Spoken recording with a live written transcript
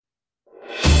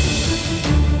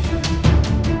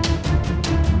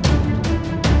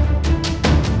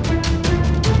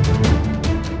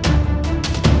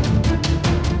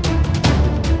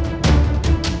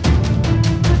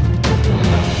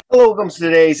Welcome to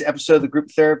today's episode of the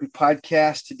Group Therapy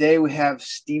Podcast. Today we have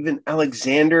Stephen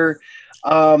Alexander.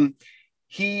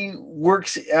 He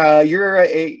works.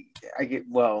 Connected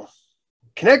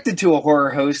to a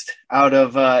horror host out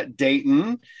of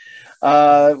Dayton.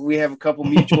 We have a couple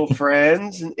mutual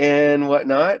friends and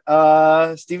whatnot.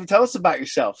 Stephen, tell us about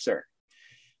yourself, sir.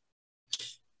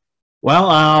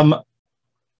 Well,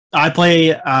 I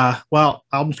play.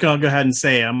 I'm just gonna go ahead and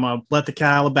say I'm gonna let the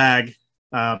cat out of the bag.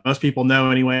 Most people know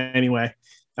anyway.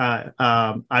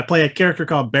 I play a character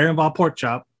called Baron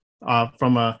VonPorkchop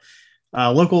from a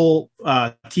local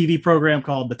TV program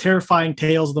called The Terrifying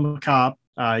Tales of the Macabre.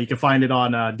 You can find it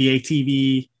on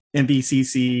DATV,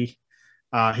 NBCC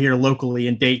here locally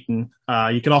in Dayton.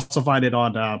 You can also find it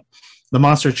on the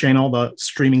Monster Channel, the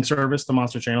streaming service, the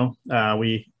Monster Channel.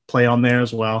 We play on there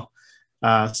as well.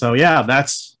 So yeah,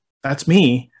 that's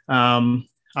me. I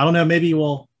don't know. Maybe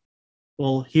we'll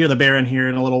hear the Baron here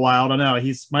in a little while. I don't know.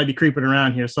 He's might be creeping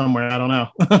around here somewhere. I don't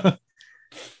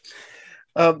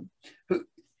know.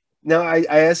 Now I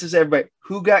ask this to everybody: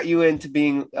 who got you into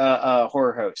being a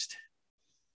horror host?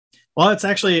 Well, it's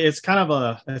kind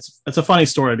of it's a funny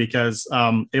story because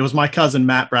it was my cousin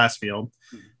Matt Brassfield.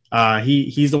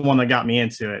 He's the one that got me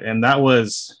into it, and that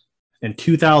was in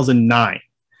 2009.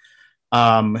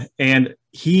 And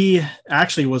he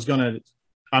actually was gonna.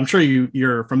 I'm sure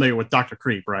you're familiar with Dr.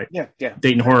 Creep, right? Yeah.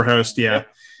 Dayton horror host, yeah.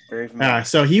 Very familiar.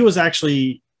 So he was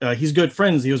actually he's good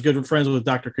friends. He was good friends with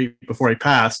Dr. Creep before he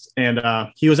passed, and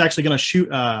he was actually going to shoot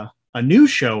a new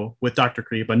show with Dr.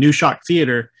 Creep, a new shock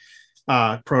theater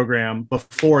program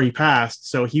before he passed.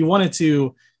 So what he wanted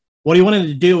to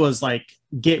do was like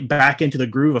get back into the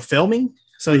groove of filming.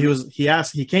 So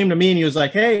he came to me and he was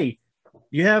like, "Hey,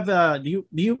 do you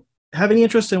have any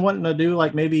interest in wanting to do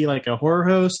like maybe like a horror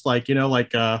host, like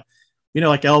like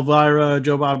Elvira,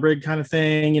 Joe Bob Brigg kind of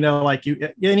thing, like you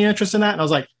any interest in that?" And I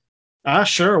was like,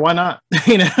 sure, why not?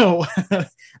 I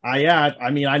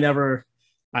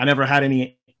never had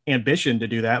any ambition to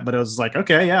do that, but it was like,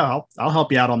 okay, yeah, I'll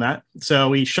help you out on that. So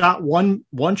we shot one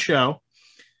show,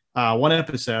 one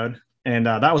episode, and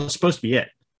that was supposed to be it.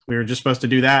 We were just supposed to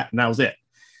do that, and that was it.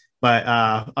 But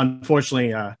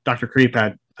unfortunately, Dr. Creep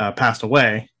had passed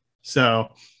away. So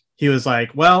he was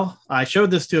like, "Well, I showed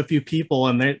this to a few people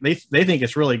and they think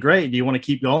it's really great. Do you want to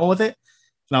keep going with it?"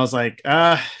 And I was like,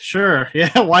 sure.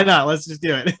 Yeah, why not? Let's just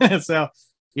do it. So,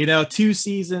 2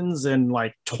 seasons and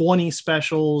like 20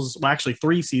 specials, well, actually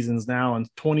 3 seasons now and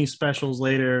 20 specials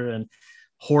later and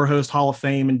Horror Host Hall of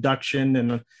Fame induction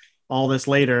and all this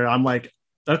later. I'm like,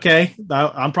 okay,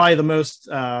 I'm probably the most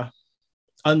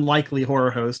unlikely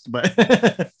horror host, but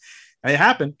it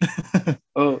happened.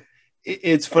 Oh,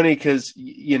 it's funny because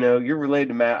you're related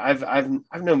to Matt. I've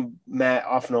known Matt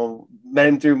off and on, met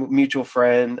him through a mutual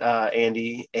friend,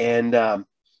 Andy, and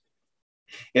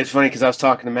it's funny because I was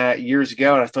talking to Matt years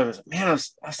ago, and I told him, "Man, I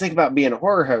was thinking about being a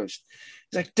horror host."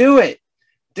 He's like, "Do it,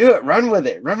 run with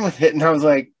it." And I was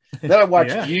like, then I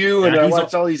watched you, and I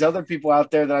watched all these other people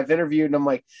out there that I've interviewed, and I'm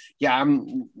like, "Yeah,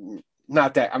 I'm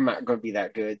not going to be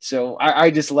that good." So I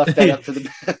just left that up to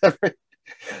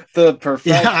the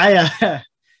perfect.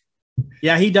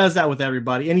 Yeah, he does that with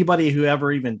everybody. Anybody who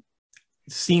ever even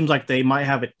seems like they might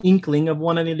have an inkling of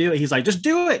wanting to do it, he's like, "Just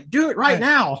do it right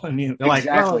now." And they're like,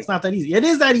 "Oh, it's not that easy." It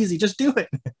is that easy. Just do it.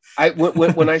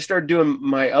 When I started doing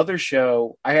my other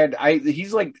show,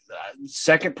 he's like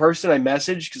second person I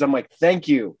messaged because I'm like, "Thank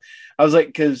you." I was like,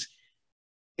 because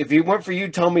if it weren't for you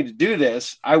telling me to do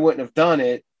this, I wouldn't have done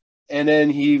it. And then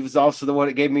he was also the one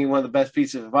that gave me one of the best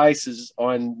pieces of advice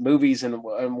on movies and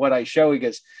what I show. He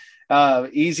goes,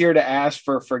 easier to ask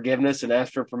for forgiveness and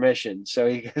ask for permission. So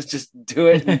he goes, just do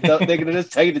it. And they're going to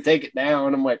just tell you to take it down.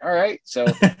 And I'm like, all right. So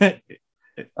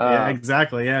yeah,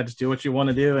 exactly. Yeah. Just do what you want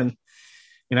to do. And,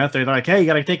 if they're like, "Hey, you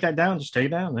got to take that down," just take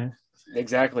it down there.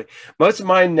 Exactly. Most of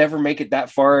mine never make it that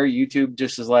far. YouTube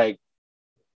just is like,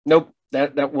 nope,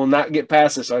 that will not get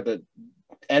past this. So I have to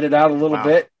edit out a little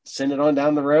bit, send it on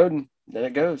down the road, and then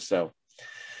it goes. So,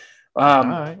 all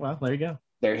right. Well, there you go.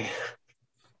 There you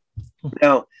go.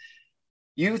 Now,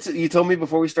 you told me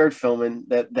before we started filming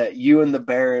that you and the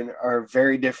Baron are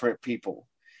very different people.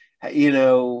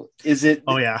 Is it?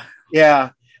 Oh yeah. Yeah.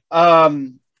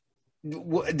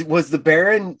 Was the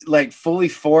Baron like fully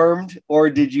formed, or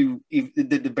did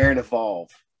the Baron evolve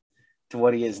to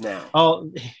what he is now?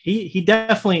 Oh, he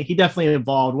definitely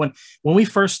evolved. When we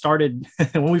first started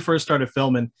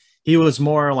filming, he was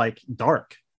more like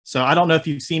dark. So I don't know if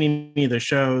you've seen any of the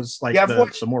shows, like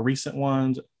the more recent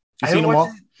ones. Have you seen them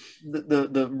all?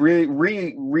 The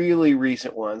really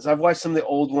recent ones. I've watched some of the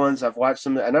old ones. I've watched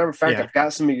some, and in fact, I've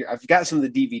got some of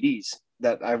the DVDs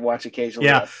that I watch occasionally.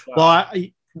 Yeah. Well,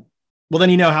 Well, then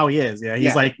you know how he is. Yeah,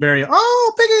 he's like very,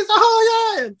 oh, piggies,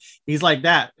 oh yeah, he's like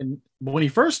that. And when he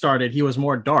first started, he was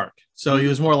more dark, so he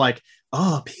was more like,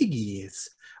 oh, piggies,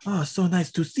 oh, so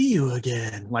nice to see you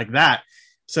again, like that.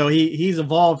 So he's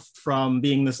evolved from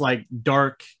being this like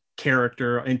dark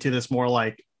character into this more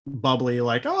like bubbly,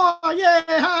 like, oh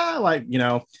yeah, like, you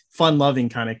know, fun loving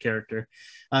kind of character.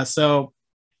 So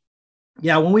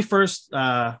yeah, when we first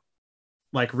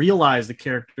like realized the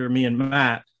character, me and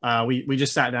Matt, we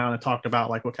just sat down and talked about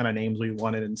like what kind of names we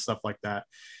wanted and stuff like that.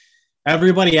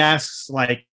 Everybody asks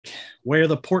like where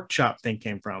the pork chop thing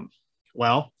came from.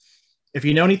 Well, if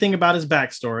you know anything about his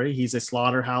backstory, he's a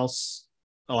slaughterhouse.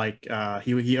 Like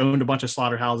he owned a bunch of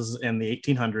slaughterhouses in the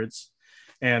 1800s,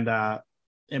 and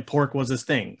pork was his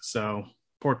thing. So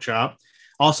pork chop.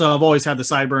 Also, I've always had the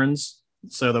sideburns,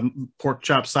 so the pork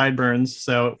chop sideburns.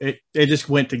 So it just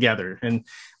went together, and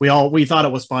we thought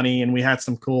it was funny, and we had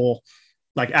some cool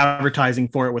like advertising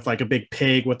for it with like a big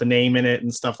pig with the name in it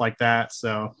and stuff like that.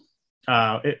 So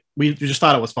we just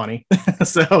thought it was funny,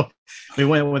 so we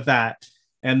went with that.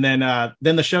 And then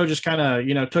the show just kind of,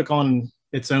 you know, took on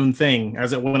its own thing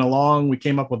as it went along. We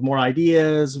came up with more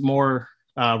ideas, more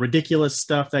ridiculous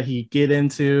stuff that he get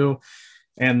into,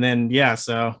 and then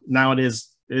so now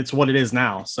it's what it is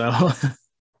now. So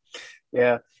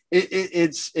yeah,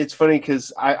 it's funny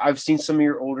because I've seen some of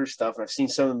your older stuff and I've seen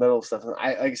some of the middle stuff, and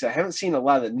like I said, I haven't seen a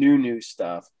lot of the new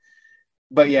stuff,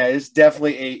 but yeah, it's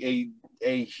definitely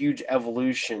a huge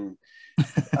evolution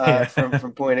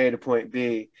from point A to point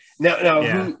B.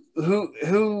 Now,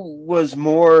 who was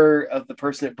more of the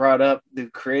person that brought up who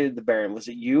created the Baron? Was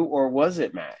it you or was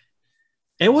it Matt?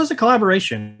 It was a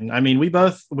collaboration. I mean, we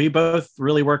both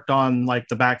really worked on like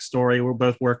the backstory. We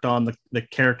both worked on the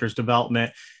character's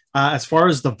development. As far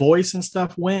as the voice and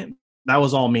stuff went, that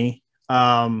was all me.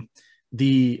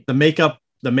 The makeup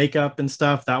and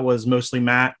stuff, that was mostly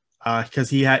Matt,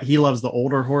 because he loves the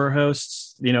older horror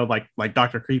hosts, you know, like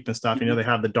Dr. Creep and stuff. You know, they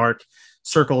have the dark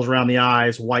circles around the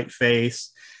eyes, white face.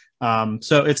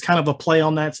 So it's kind of a play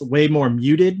on that. It's way more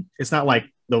muted. It's not like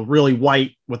the really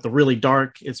white with the really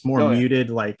dark. It's more muted,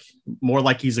 like more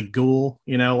like he's a ghoul,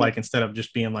 you know, like instead of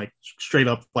just being like straight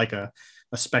up like a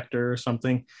specter or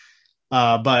something.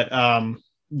 So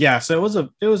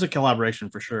it was a collaboration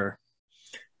for sure.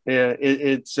 Yeah,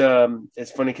 it's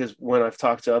funny because when I've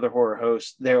talked to other horror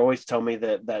hosts, they always tell me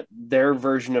that their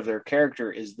version of their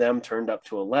character is them turned up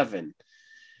to 11.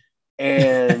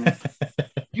 And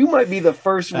you might be the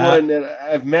first one that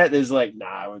I've met that is like,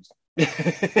 nah,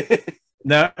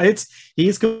 No,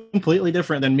 he's completely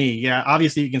different than me. Yeah,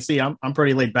 obviously you can see I'm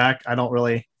pretty laid back. I don't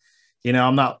really, you know,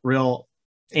 I'm not real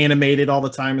animated all the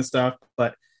time and stuff,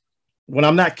 but when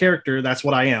I'm that character, that's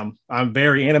what I am. I'm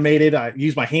very animated. I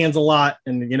use my hands a lot,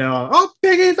 and you know, oh,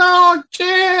 piggy dog,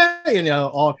 you know,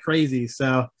 all crazy.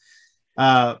 So,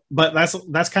 but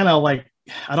that's kind of like,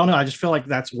 I don't know. I just feel like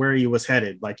that's where he was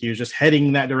headed. Like he was just heading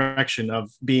in that direction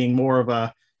of being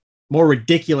more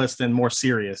ridiculous than more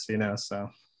serious, you know. So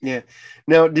yeah.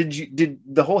 Now, did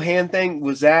the whole hand thing,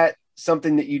 was that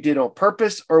something that you did on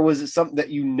purpose, or was it something that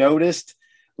you noticed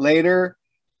later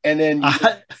and then you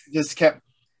just kept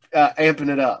amping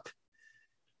it up?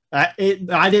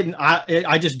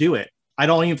 I just do it. I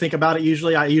don't even think about it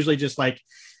usually. I usually just like,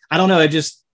 I don't know.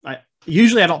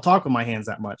 Usually I don't talk with my hands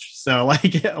that much. So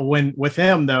like when with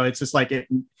him though, it's just like it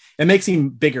makes him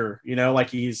bigger, you know,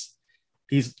 like he's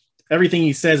everything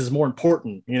he says is more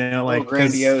important, you know, like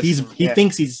grandiose. He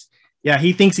thinks he's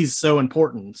so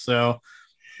important. So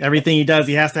everything he does,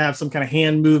 he has to have some kind of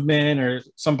hand movement or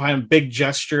some kind of big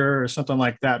gesture or something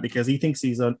like that because he thinks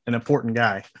he's an important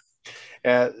guy.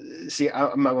 See,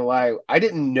 I'm not gonna lie, I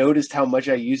didn't notice how much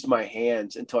I used my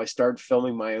hands until I started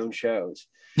filming my own shows.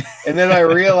 And then I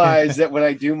realized that when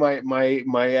I do my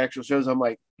actual shows, I'm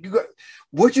like,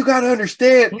 what you got to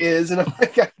understand is, and I'm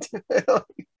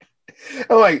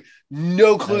like,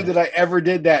 no clue that I ever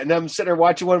did that. And I'm sitting there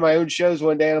watching one of my own shows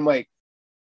one day, and I'm like,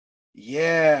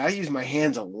 yeah, I use my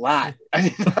hands a lot.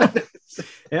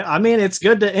 Yeah, I mean, it's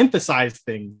good to emphasize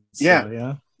things. Yeah, so,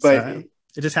 yeah, but so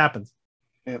it just happens.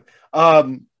 Yeah.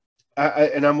 And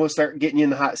I'm gonna start getting you in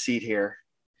the hot seat here.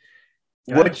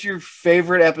 What's your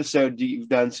favorite episode that you've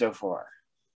done so far?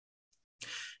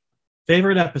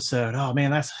 Favorite episode? Oh man,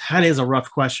 that is a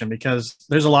rough question because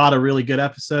there's a lot of really good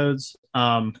episodes.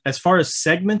 As far as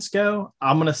segments go,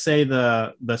 I'm gonna say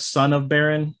the son of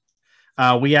Baron.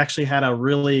 We actually had a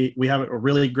really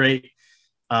great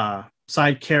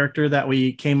side character that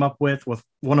we came up with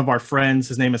one of our friends.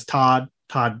 His name is Todd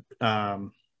the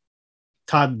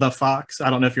Fox. I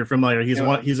don't know if you're familiar.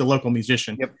 He's a local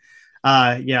musician. Yep.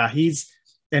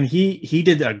 He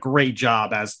did a great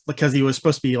job because he was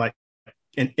supposed to be like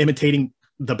imitating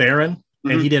the Baron,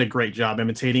 and Mm-hmm. he did a great job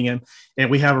imitating him. And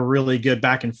we have a really good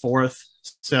back and forth.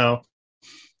 So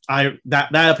that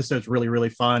episode's really, really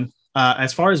fun.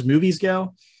 As far as movies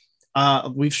go,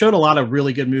 we've showed a lot of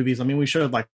really good movies. I mean, we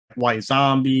showed like White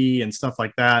Zombie and stuff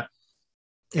like that,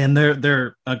 and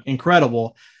they're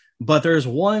incredible. But there's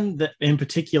one that in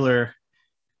particular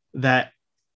that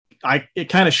it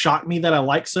kind of shocked me that I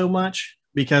like so much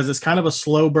because it's kind of a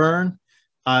slow burn.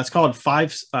 It's called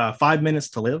 5 Minutes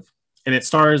to Live, and it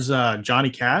stars Johnny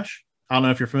Cash. I don't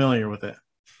know if you're familiar with it.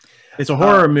 It's a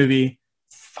horror movie.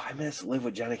 5 Minutes to Live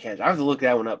with Johnny Cash. I have to look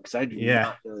that one up because I do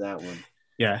not know that one.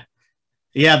 Yeah.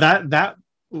 That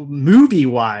movie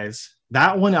wise,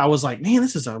 that one I was like, man,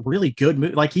 this is a really good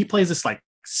movie. Like he plays this like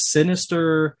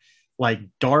sinister, like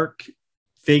dark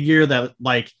figure that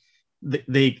like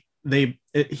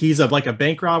he's like a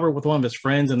bank robber with one of his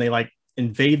friends, and they like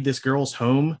invade this girl's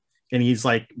home, and he's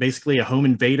like basically a home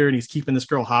invader, and he's keeping this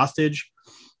girl hostage,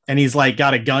 and he's like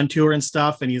got a gun to her and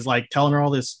stuff, and he's like telling her all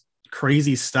this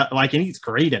crazy stuff, like, and he's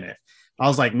great in it. I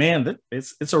was like, man,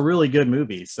 it's a really good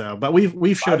movie. So, but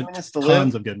we've showed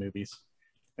tons of good movies.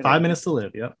 5 Minutes to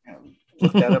Live. Yep.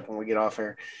 Look that up when we get off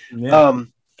here. Yeah. All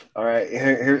right.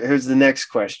 Here's the next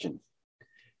question.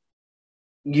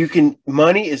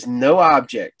 Money is no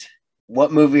object.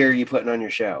 What movie are you putting on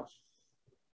your show?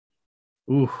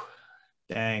 Ooh,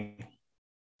 dang.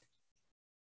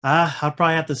 I'll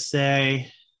probably have to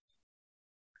say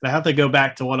I have to go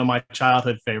back to one of my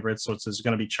childhood favorites, which is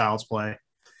going to be Child's Play.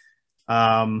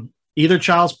 Either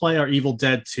Child's Play or Evil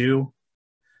Dead 2.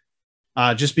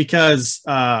 Just because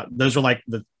those are like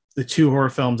the two horror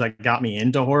films that got me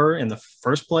into horror in the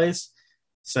first place.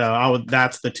 So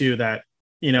that's the two that,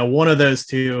 one of those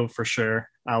two for sure,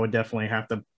 I would definitely have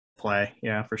to play.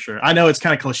 Yeah, for sure. I know it's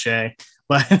kind of cliche,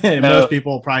 but most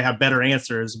people probably have better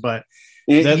answers, but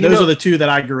those are the two that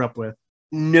I grew up with.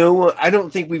 No, I don't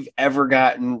think we've ever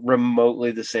gotten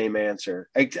remotely the same answer.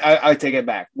 I take it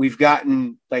back. We've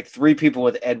gotten like 3 people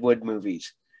with Ed Wood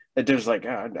movies that there's like,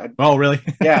 oh, really?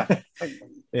 Yeah.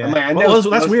 Yeah. I mean,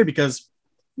 that's weird because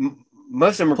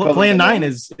most of them are Plan 9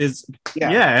 is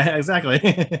yeah,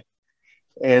 exactly.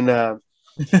 And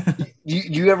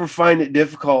you ever find it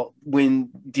difficult when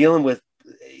dealing with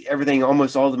everything?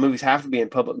 Almost all the movies have to be in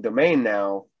public domain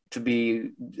now to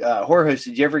be horror hosts.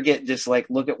 Did you ever get just like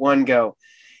look at one, go,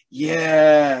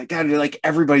 yeah, God, like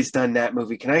everybody's done that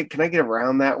movie. Can I get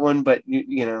around that one? But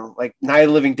like Night of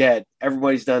the Living Dead,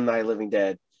 everybody's done Night of the Living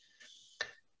Dead.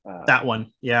 That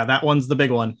one, yeah, that one's the big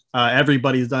one.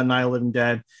 Everybody's done Night of the Living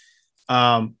Dead,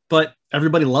 but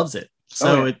everybody loves it.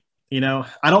 So I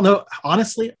don't know.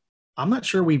 Honestly, I'm not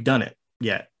sure we've done it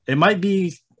yet. It might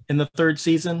be in the 3rd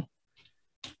season,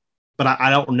 but I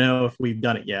don't know if we've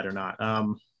done it yet or not.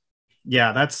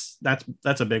 Yeah, that's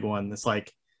a big one. It's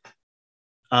like,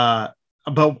 but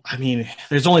I mean,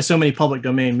 there's only so many public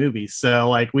domain movies. So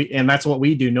like and that's what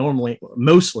we do normally,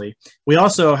 mostly. We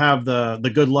also have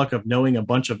the good luck of knowing a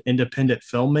bunch of independent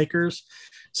filmmakers.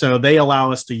 So they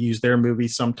allow us to use their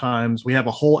movies sometimes. We have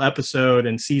a whole episode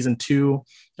in season 2.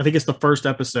 I think it's the first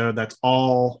episode that's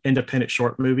all independent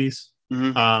short movies,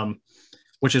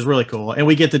 which is really cool. And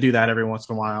we get to do that every once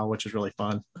in a while, which is really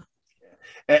fun.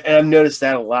 And I've noticed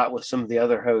that a lot with some of the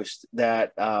other hosts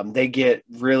that they get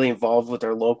really involved with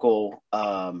their local,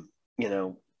 the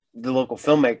local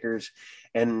filmmakers.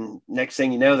 And next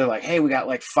thing you know, they're like, hey, we got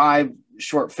like 5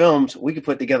 short films. We could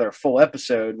put together a full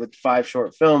episode with 5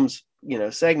 short films,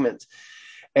 segments.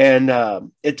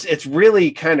 And it's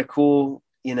really kind of cool,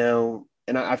 and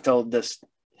I've told this.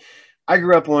 I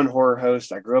grew up on horror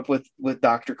hosts. I grew up with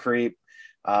Dr. Creep.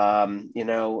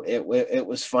 It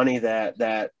was funny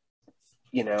that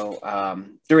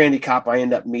through Andy Kopp, I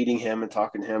ended up meeting him and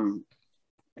talking to him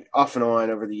off and on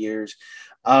over the years.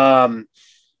 And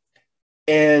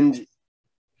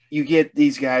you get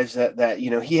these guys that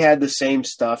he had the same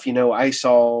stuff. I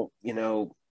saw,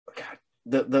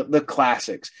 the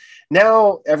classics.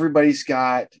 Now everybody's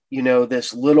got,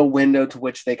 this little window to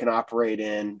which they can operate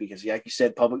in because, like you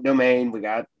said, public domain, we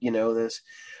got, this.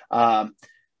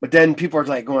 But then people are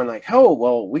like going like, oh,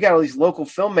 well, we got all these local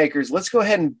filmmakers. Let's go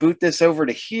ahead and boot this over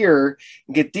to here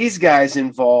and get these guys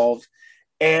involved.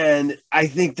 And I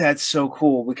think that's so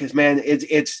cool because, man,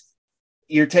 it's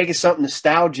you're taking something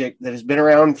nostalgic that has been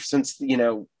around since,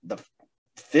 the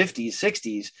 50s,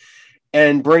 60s,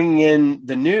 and bringing in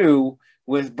the new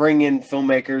with bringing in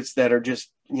filmmakers that are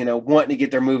just, wanting to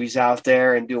get their movies out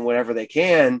there and doing whatever they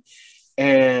can.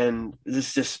 And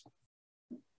this just,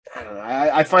 I don't know.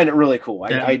 I find it really cool.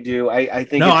 I do. I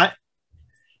think. No,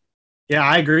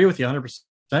 I agree with you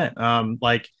 100%.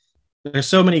 Like, there's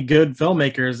so many good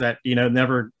filmmakers that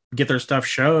never get their stuff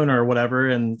shown or whatever.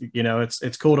 And,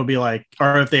 it's cool to be like,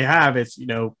 or if they have, it's,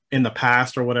 in the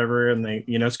past or whatever. And they,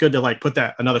 it's good to like put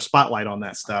that another spotlight on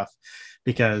that stuff,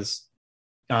 because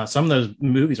some of those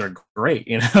movies are great,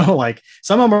 like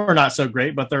some of them are not so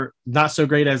great, but they're not so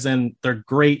great as in they're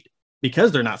great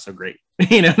because they're not so great.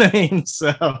 You know what I mean?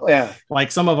 So yeah, like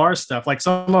some of our stuff, like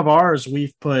some of ours,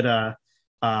 we've put,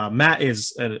 Matt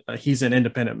is, he's an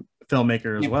independent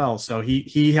filmmaker as well. So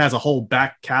he has a whole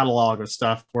back catalog of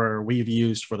stuff where we've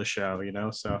used for the show,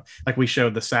 so like we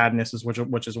showed The Sadness,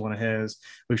 which is one of his.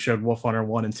 We've showed Wolf Hunter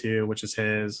 1 and 2, which is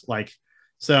his, like,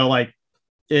 so like,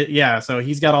 so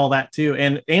he's got all that too.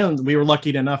 And we were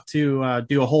lucky enough to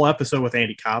do a whole episode with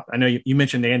Andy Kopp. I know you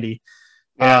mentioned Andy.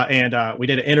 Yeah. And we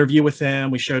did an interview with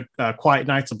him. We showed Quiet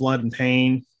Nights of Blood and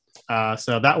Pain.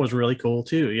 So that was really cool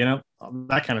too,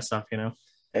 that kind of stuff,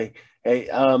 Hey,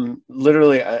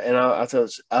 literally, and I'll tell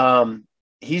this,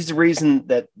 he's the reason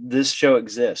that this show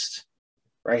exists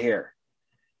right here.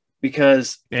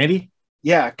 Because Andy?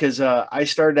 Yeah, because I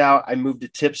started out, I moved to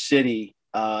Tip City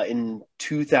in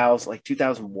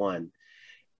 2001.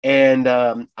 And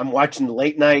I'm watching the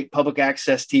late night public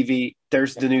access TV.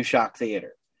 There's the new Shock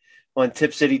Theater on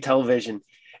Tip City Television.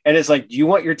 And it's like, do you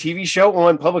want your TV show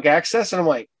on public access? And I'm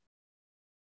like,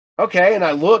 okay. And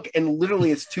I look, and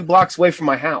literally it's 2 blocks away from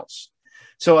my house.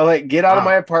 So I like get out of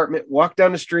my apartment, walk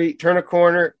down the street, turn a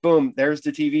corner, boom, there's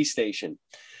the TV station.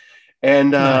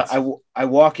 And Nice. I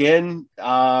walk in,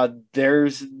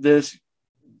 there's this,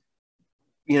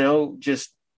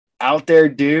 just out there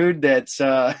dude that's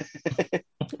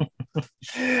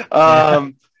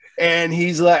and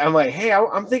he's like, I'm like, hey,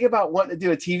 I'm thinking about wanting to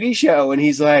do a TV show. And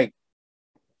he's like,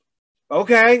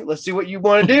 okay, let's see what you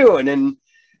want to do. And then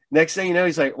next thing you know,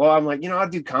 he's like, well, I'm like, I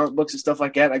do comic books and stuff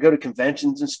like that. I go to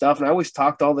conventions and stuff. And I always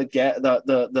talk to all the guests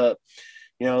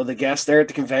there at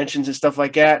the conventions and stuff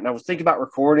like that. And I was thinking about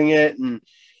recording it. And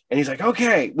he's like,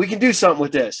 okay, we can do something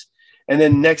with this. And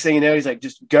then next thing you know, he's like,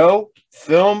 just go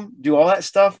film, do all that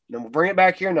stuff. And then we'll bring it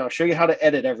back here and I'll show you how to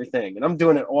edit everything. And I'm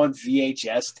doing it on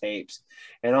VHS tapes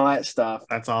and all that stuff.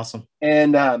 That's awesome.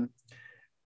 And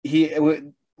he,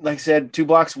 like I said, 2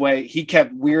 blocks away, he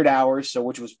kept weird hours. So,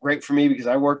 which was great for me because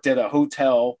I worked at a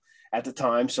hotel at the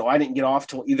time. So I didn't get off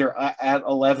till either at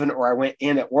 11 or I went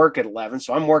in at work at 11.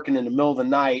 So I'm working in the middle of the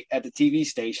night at the TV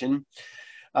station.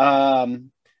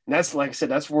 And that's, like I said,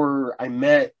 that's where I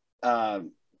met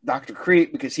Dr.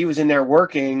 Creep, because he was in there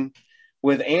working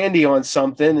with Andy on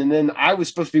something. And then I was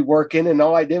supposed to be working, and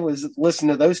all I did was listen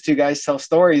to those 2 guys tell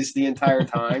stories the entire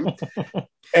time.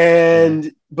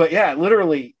 But yeah,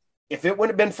 literally, if it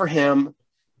wouldn't have been for him,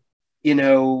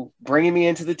 bringing me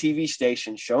into the TV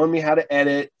station, showing me how to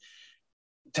edit,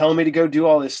 telling me to go do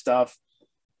all this stuff,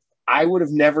 I would have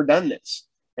never done this.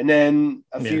 And then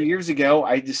a few years ago,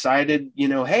 I decided,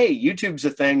 hey, YouTube's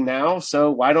a thing now. So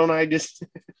why don't I just,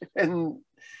 and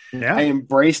I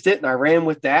embraced it and I ran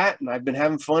with that, and I've been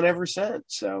having fun ever since.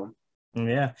 So,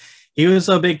 yeah, he was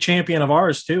a big champion of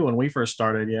ours too when we first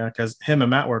started. Yeah, because him and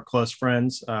Matt were close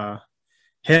friends.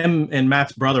 Him and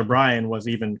Matt's brother Brian was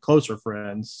even closer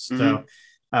friends. So,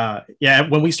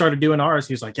 when we started doing ours,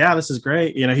 he was like, "Yeah, this is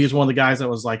great." He was one of the guys that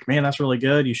was like, "Man, that's really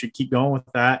good. You should keep going with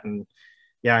that." And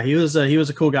yeah, he was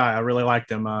a cool guy. I really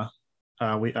liked him. I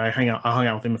hung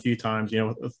out with him a few times,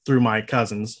 through my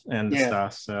cousins and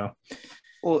stuff. So.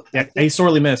 Well, yeah, he's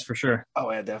sorely missed for sure.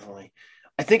 Oh yeah, definitely.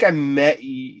 I think I met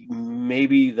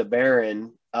maybe the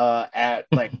Baron at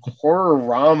like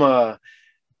Horrorama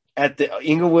at the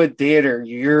Inglewood Theater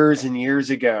years and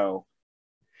years ago.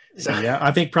 So, yeah,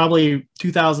 I think probably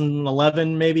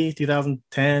 2011, maybe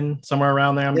 2010, somewhere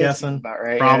around there. I'm guessing. About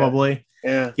right. Probably.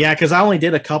 Yeah. Yeah, because I only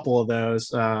did a couple of those,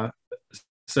 so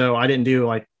I didn't do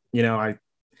like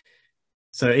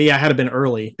So yeah, I had to been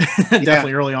early,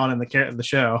 definitely early on in the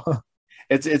show.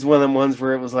 It's one of them ones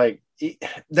where it was like,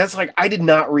 that's like, I did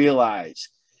not realize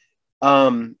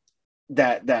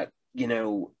that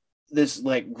this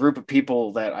like group of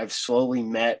people that I've slowly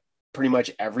met pretty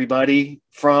much everybody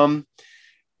from.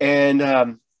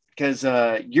 And because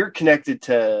you're connected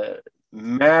to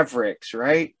Mavericks,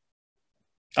 right?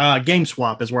 Game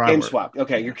Swap is where I work. Swap.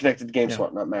 Okay, you're connected to Game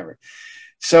Swap, not Maverick.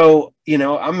 So,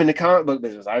 I'm in the comic book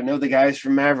business. I know the guys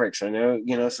from Mavericks. I know,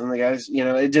 some of the guys,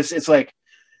 it's like,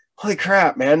 holy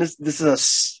crap, man, this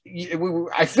is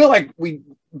I feel like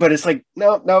but it's like,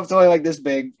 no, it's only like this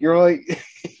big. You're only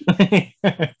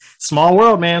small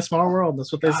world, man, small world.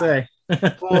 That's what they say.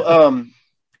 Well,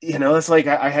 it's like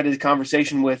I had a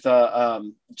conversation with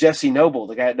Jesse Noble,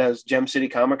 the guy that does Gem City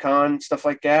Comic Con, stuff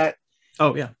like that.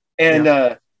 Oh yeah.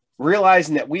 And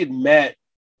realizing that we had met,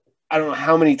 I don't know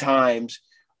how many times,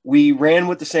 we ran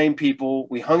with the same people,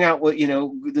 we hung out with,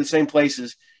 the same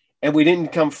places. and we didn't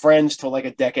become friends till like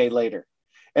a decade later.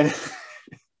 And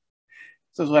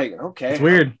so it's like, okay, It's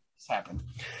weird. This happened.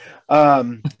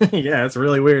 Yeah, it's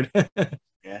really weird.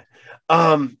 Yeah.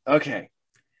 Okay.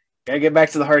 Gotta get back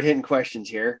to the hard hitting questions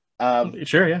here.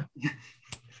 Sure, yeah.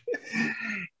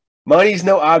 Money's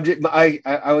no object. I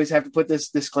always have to put this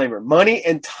disclaimer. Money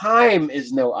and time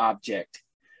is no object.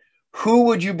 Who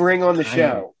would you bring on the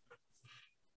show?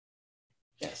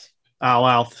 Yes. Oh,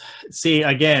 well, see,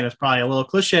 again, it's probably a little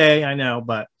cliche, I know,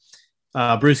 but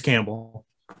Bruce Campbell.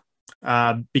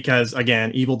 Because,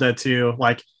 again, Evil Dead 2,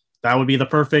 like, that would be the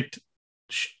perfect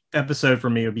episode for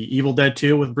me. It would be Evil Dead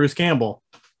 2 with Bruce Campbell.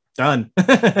 Done.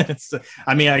 I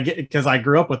mean, I get because I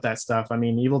grew up with that stuff. I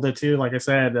mean, Evil Dead 2, like I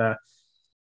said,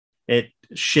 it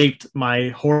shaped my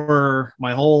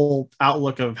whole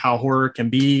outlook of how horror can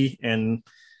be. And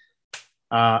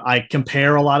I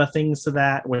compare a lot of things to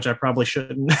that, which I probably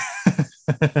shouldn't.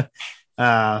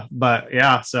 But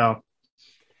yeah, so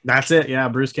that's it. Yeah,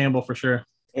 Bruce Campbell for sure.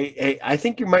 Hey, I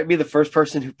think you might be the first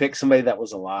person who picked somebody that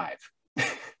was alive.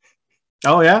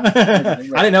 Oh, yeah? I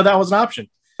didn't know that was an option.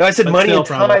 No, I said but money and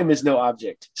time is no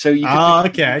object. So you. Oh,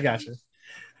 okay, I got you.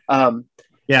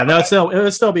 Yeah, no, it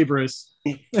would still be Bruce.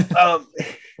 I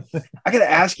gotta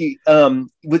ask you,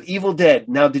 with Evil Dead.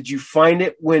 Now, did you find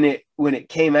it when it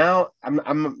came out?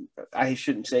 I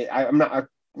shouldn't say. I'm not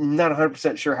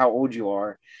 100% sure how old you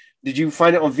are. Did you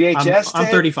find it on VHS? I'm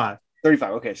 35.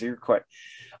 35. Okay, so you're quite.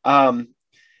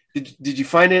 Did you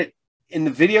find it in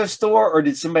the video store, or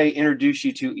did somebody introduce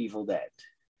you to Evil Dead?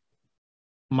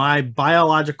 My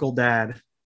biological dad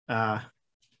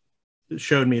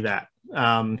showed me that.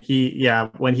 When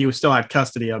he still had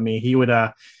custody of me, he would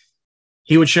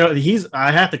show.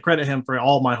 I have to credit him for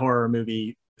all my horror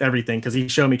movie everything, because he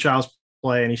showed me Child's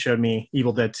Play and he showed me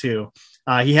Evil Dead 2.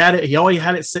 He had it. He always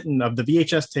had it sitting of the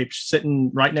VHS tape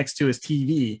sitting right next to his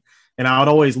TV, and I would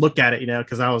always look at it,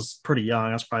 because I was pretty young.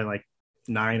 I was probably like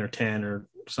 9 or 10 or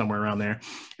somewhere around there,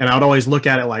 and I would always look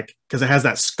at it like, because it has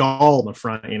that skull in the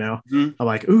front. Mm-hmm. I'm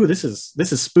like, ooh, this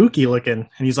is spooky looking,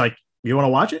 and he's like, you want to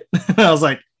watch it? I was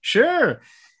like, sure.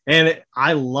 And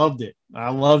I loved it.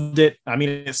 I mean,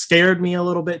 it scared me a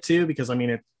little bit too, because I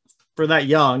mean, for that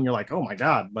young, you're like, oh my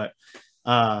god, but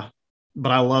I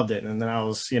loved it, and then I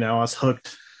was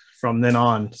hooked from then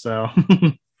on. So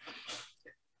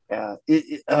yeah,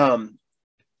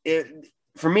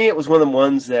 for me, it was one of the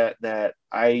ones that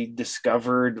I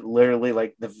discovered literally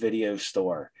like the video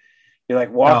store. You're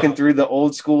like walking through the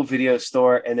old school video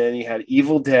store, and then you had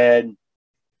Evil Dead,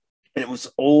 and it was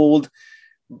old,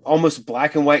 almost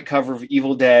black and white cover of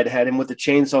Evil Dead, had him with the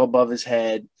chainsaw above his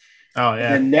head. Oh yeah.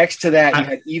 And then next to that, you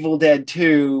had Evil Dead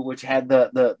 2, which had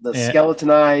the skeleton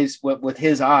eyes with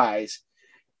his eyes.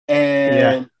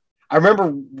 And I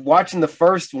remember watching the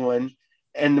first one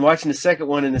and watching the second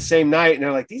one in the same night, and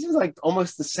they're like, these are like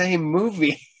almost the same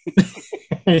movie.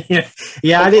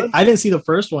 yeah. I didn't see the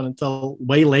first one until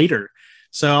way later.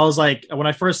 So I was like, when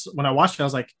I watched it, I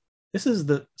was like, this is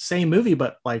the same movie,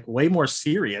 but like way more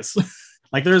serious.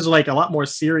 Like there's like a lot more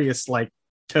serious like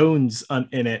tones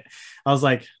in it. I was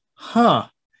like, huh.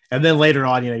 And then later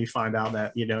on, you find out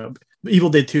that,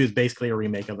 Evil Dead 2 is basically a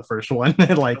remake of the first one.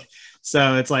 Like,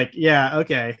 so it's like, yeah,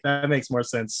 okay, that makes more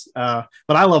sense. But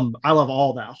I love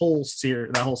all that whole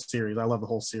series. I love the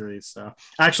whole series. So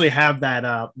I actually have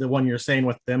that, the one you're saying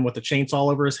with them with the chainsaw all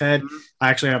over his head. Mm-hmm. I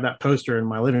actually have that poster in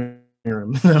my living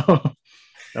room. The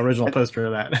original poster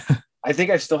of that. I think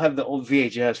I still have the old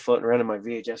VHS floating around in my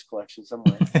VHS collection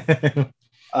somewhere.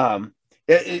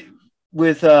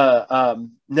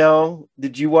 No,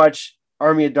 did you watch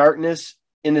Army of Darkness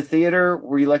in the theater?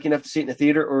 Were you lucky enough to see it in the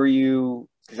theater, or were you?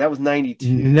 Because that was 92.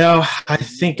 No, I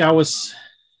think I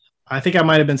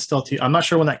might have been still too. I'm not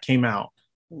sure when that came out.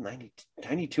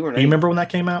 92 or 90. Do you remember when that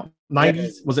came out? 90? Yeah.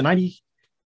 Was it 90?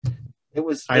 It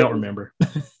was. I don't remember.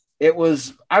 It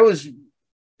was. I was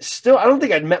still. I don't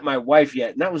think I'd met my wife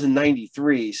yet, and that was in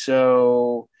 93.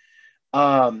 So,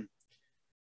 I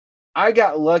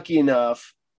got lucky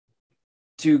enough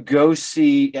to go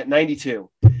see at 92.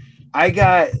 I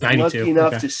got lucky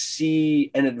enough to see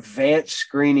an advanced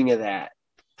screening of that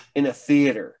in a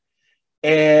theater.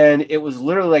 And it was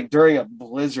literally like during a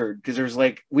blizzard, because there's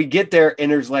like, we get there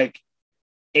and there's like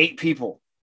 8 people,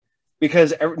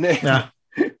 because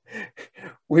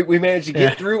we managed to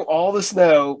get through all the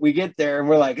snow. We get there and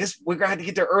we're like, we're going to have to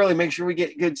get there early, make sure we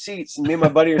get good seats. And me and my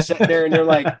buddy are sitting there, and they're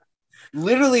like,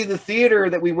 literally the theater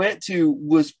that we went to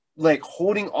was like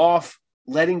holding off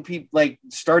letting people, like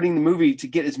starting the movie to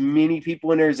get as many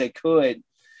people in there as they could.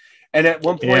 And at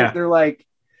one point they're like,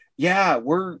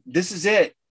 this is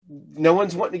it. No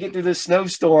one's wanting to get through this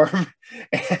snowstorm.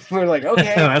 And we're like,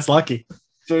 okay. That's lucky.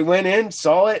 So we went in,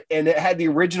 saw it, and it had the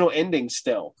original ending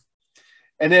still.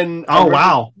 And then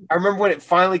wow. I remember when it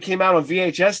finally came out on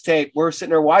VHS tape, we're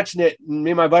sitting there watching it, and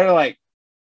me and my buddy are like,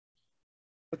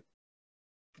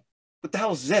 what the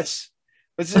hell is this?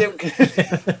 What's it?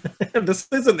 This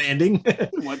isn't the ending.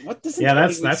 What this? Yeah,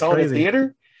 that's saw crazy. in the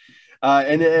theater.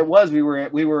 And it was we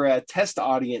were a test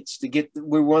audience we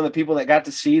were one of the people that got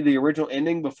to see the original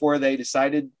ending before they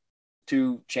decided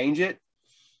to change it.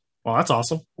 Well, that's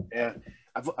awesome. Yeah,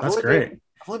 that's great.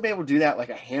 I've only been able to do that like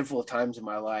a handful of times in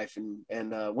my life,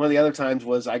 and one of the other times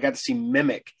was I got to see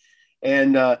Mimic,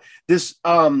 and this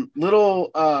little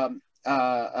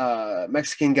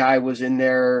Mexican guy was in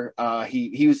there.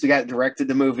 He was the guy that directed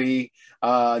the movie.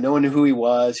 No one knew who he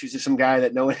was. He was just some guy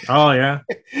that no one. Oh yeah,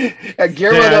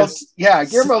 Guillermo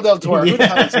del Toro. Who the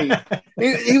hell is he?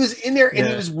 He was in there, and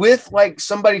he was with like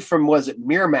somebody from, was it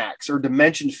Miramax or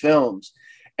Dimension Films,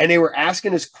 and they were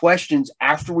asking us questions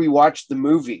after we watched the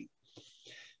movie.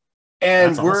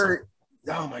 And awesome.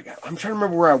 Oh my God, I'm trying to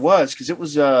remember where I was, because it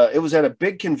was at a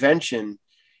big convention,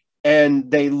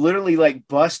 and they literally like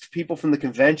bussed people from the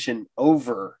convention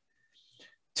over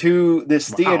to this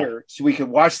theater so we could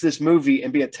watch this movie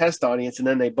and be a test audience, and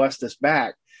then they bussed us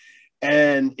back.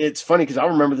 And it's funny because I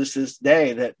remember this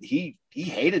day that he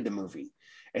hated the movie,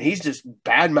 and he's just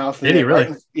bad mouthing. Did he really?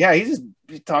 Right? Yeah, he's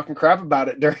just talking crap about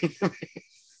it during the movie.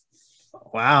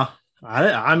 Wow.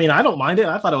 I mean, I don't mind it.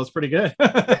 I thought it was pretty good.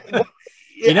 I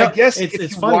guess if you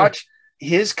funny. Watch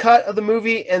his cut of the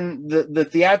movie and the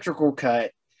theatrical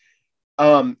cut,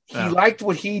 he liked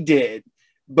what he did.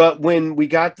 But when we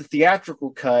got the theatrical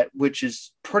cut, which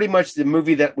is pretty much the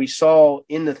movie that we saw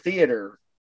in the theater,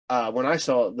 when I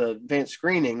saw the advanced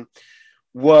screening,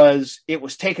 it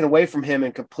was taken away from him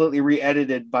and completely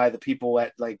re-edited by the people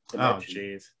at like Dimension. Oh,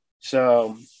 jeez.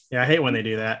 So yeah, I hate when they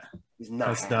do that. He's not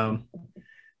That's happy. Dumb.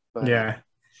 But, yeah.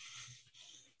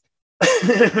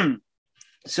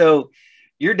 So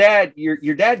your dad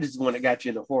is the one that got you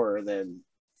into horror then.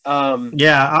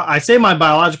 Yeah, I say my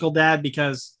biological dad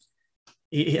because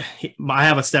I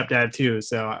have a stepdad too.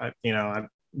 So I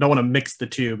don't want to mix the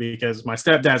two because my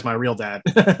stepdad's my real dad.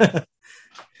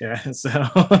 Yeah. So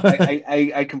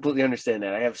I completely understand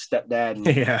that. I have a stepdad and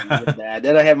a dad.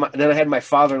 Then I had my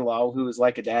father-in-law who was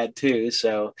like a dad too.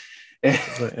 So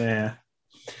yeah.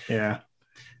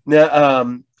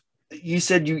 Now, you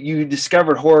said you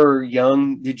discovered horror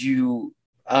young. Did you?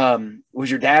 Was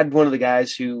your dad one of the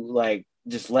guys who like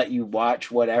just let you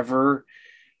watch whatever?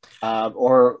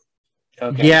 Or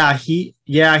okay. Yeah, he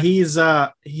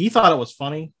thought it was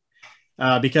funny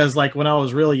because like when I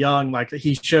was really young, like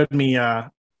he showed me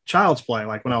Child's Play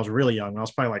like when I was really young. I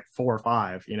was probably like 4 or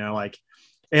 5, like,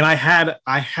 and I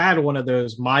had one of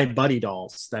those My Buddy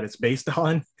dolls that it's based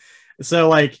on. So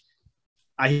like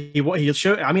he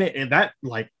showed. I mean, that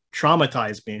like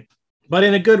traumatized me, but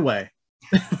in a good way,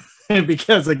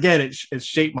 because again, it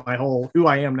shaped my whole who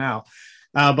I am now.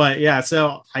 But yeah,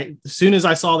 so as soon as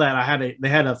I saw that, they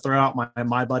had to throw out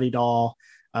my Buddy doll.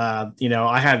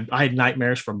 I had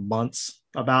nightmares for months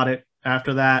about it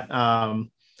after that.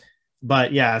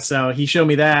 But yeah, so he showed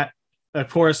me that,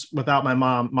 of course, without my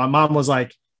mom. My mom was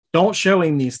like, "Don't show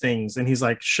him these things," and he's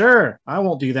like, "Sure, I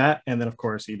won't do that." And then of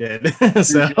course he did.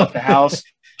 So left the house,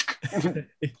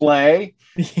 play.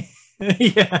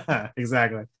 Yeah,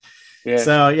 exactly. Yeah.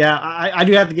 So yeah, I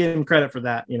do have to give him credit for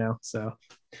that. So.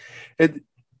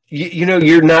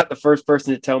 You're not the first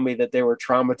person to tell me that they were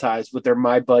traumatized with their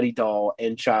My Buddy doll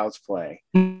and Child's Play.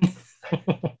 Yeah,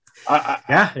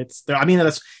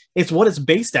 it's what it's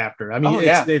based after. I mean,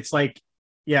 it's like,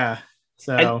 yeah.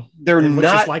 So and they're not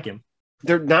just like him.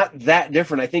 They're not that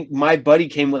different. I think My Buddy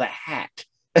came with a hat.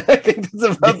 I think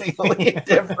that's about the only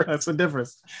difference. That's the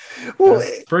difference. Well,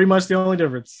 that's pretty much the only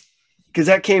difference. Because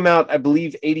that came out, I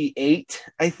believe, 88.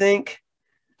 I think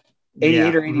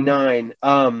 88 or 89.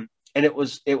 Mm-hmm. And it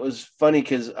was funny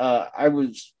because I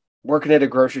was working at a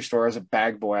grocery store as a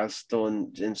bag boy. I was still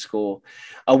in school.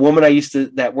 A woman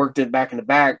that worked back in the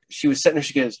back, she was sitting there.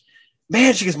 She goes,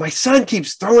 "Man," she goes, "my son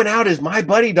keeps throwing out his My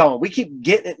Buddy doll. We keep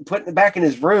getting it and putting it back in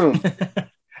his room."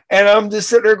 And I'm just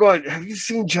sitting there going, "Have you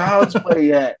seen Child's Play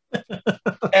yet?"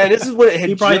 And this is what it had.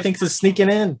 He probably thinks it's sneaking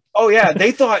in. Oh yeah,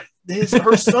 they thought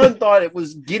her son thought it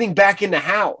was getting back in the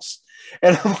house.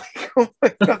 And I'm like, "Oh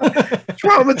my God,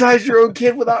 traumatize your own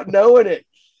kid without knowing it."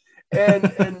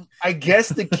 And I guess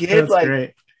the kid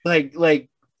like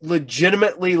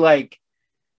legitimately like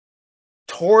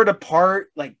tore it apart,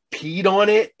 like peed on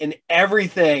it and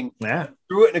everything. Yeah,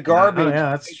 threw it in the garbage.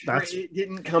 That's it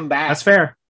didn't come back. That's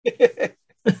fair.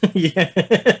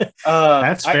 Yeah,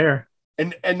 that's fair.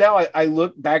 And now I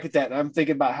look back at that and I'm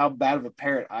thinking about how bad of a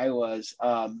parent I was.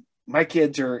 my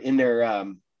kids are in their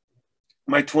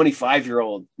my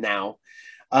 25-year-old now.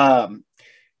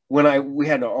 When we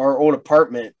had our old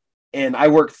apartment and I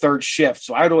worked third shift,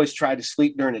 so I'd always try to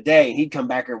sleep during the day, and he'd come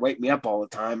back and wake me up all the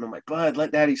time. I'm like, Bud,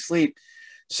 let Daddy sleep.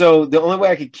 So the only way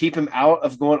I could keep him out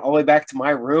of going all the way back to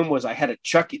my room was I had a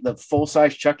Chucky, the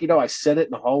full-size Chucky doll. I set it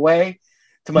in the hallway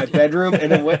to my bedroom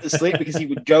and then went to sleep because he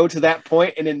would go to that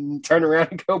point and then turn around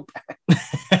and go back.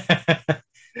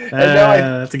 And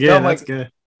that's good. That's like, good.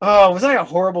 Oh, was I a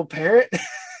horrible parent?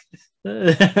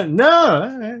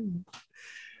 No.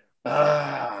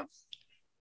 All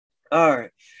right.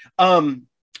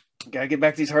 Gotta get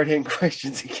back to these hard-hitting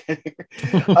questions again.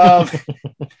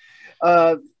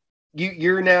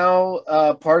 You're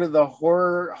now part of the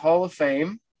Horror Hall of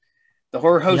Fame, the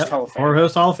Horror Host Hall of Fame. Horror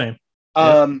Host Hall of Fame.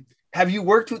 Have you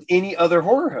worked with any other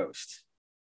horror hosts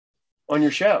on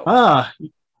your show?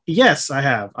 Yes, I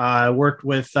have. I worked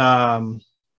with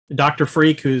Dr.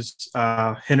 Freak, who's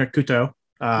Henrik Kuto.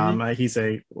 He's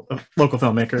a local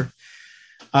filmmaker.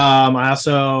 I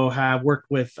also have worked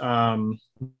with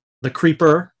the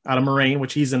Creeper out of Moraine,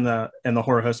 which he's in the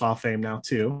Horror Host Hall of Fame now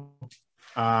too.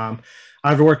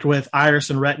 I've worked with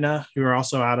Iris and Retina, who are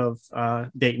also out of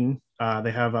Dayton.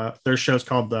 They have their show's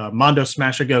called the Mondo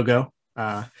Smash a Go-Go.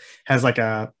 Has like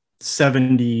a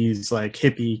 70s like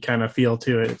hippie kind of feel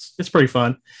to it. It's pretty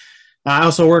fun. I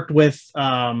also worked with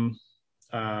A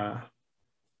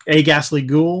Ghastly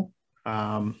Ghoul.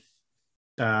 I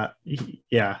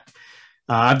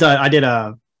did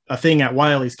a thing at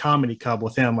Wiley's Comedy Club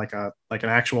with him, like an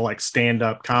actual like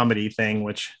stand-up comedy thing,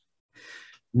 which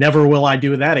never will I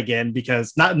do that again,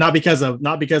 because not because of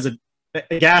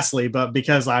Ghastly, but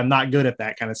because I'm not good at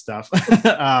that kind of stuff.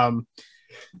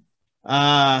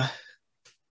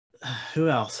 Who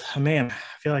else? Man,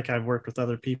 I feel like I've worked with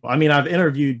other people. I mean, I've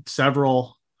interviewed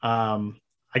several. I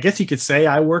guess you could say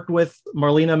I worked with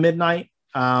Marlena Midnight,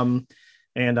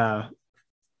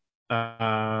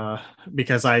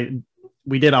 because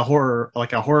we did a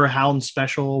horror hound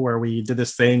special where we did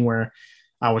this thing where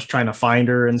I was trying to find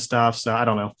her and stuff. So I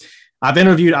don't know. I've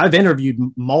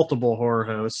interviewed multiple horror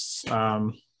hosts,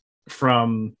 from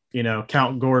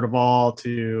Count Gordeval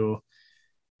to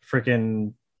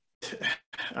freaking,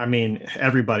 I mean,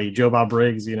 everybody, Joe Bob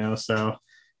Briggs, so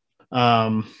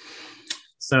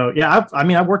yeah,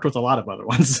 I've worked with a lot of other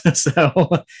ones. So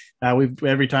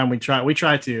every time we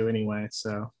try to anyway.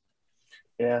 So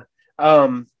yeah,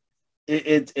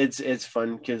 it's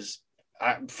fun because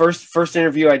first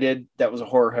interview I did that was a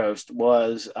horror host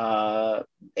was A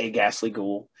Ghastly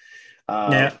Ghoul.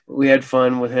 We had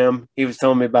fun with him. He was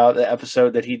telling me about the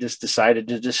episode that he just decided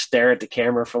to just stare at the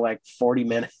camera for like 40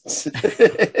 minutes.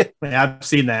 Yeah, I've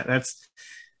seen that.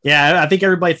 I think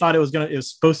everybody thought it was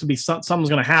supposed to be something was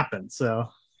going to happen. So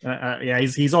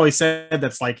he's always said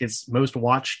that's like his most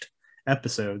watched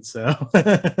episode. So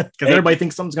because everybody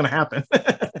thinks something's going to happen.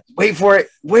 Wait for it.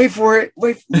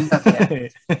 Nothing.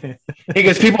 He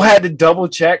goes, people had to double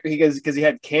check. He goes, because he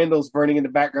had candles burning in the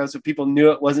background, so people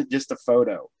knew it wasn't just a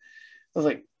photo. I was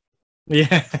like,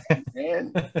 yeah,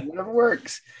 man, whatever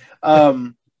works.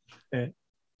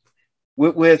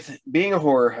 With being a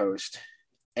horror host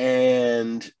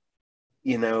and,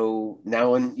 now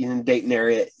in the Dayton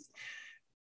area,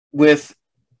 with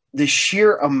the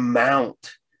sheer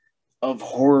amount of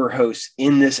horror hosts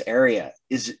in this area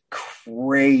is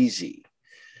crazy.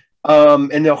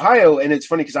 In Ohio, and it's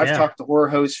funny because I've talked to horror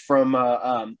hosts from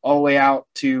all the way out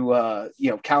to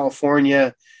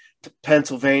California, to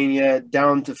Pennsylvania,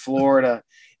 down to Florida,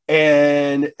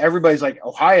 and everybody's like,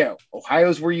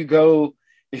 Ohio's where you go.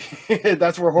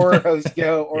 That's where horror hosts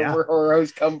go, or where horror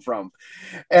hosts come from.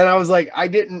 And I was like, I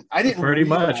didn't pretty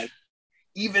much,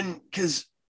 even because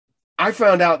I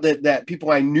found out that people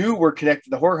I knew were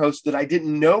connected to horror hosts that I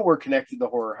didn't know were connected to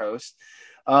horror hosts.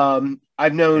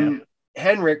 I've known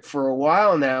Henrik for a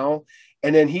while now,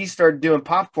 and then he started doing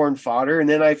popcorn fodder, and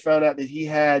then I found out that he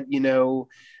had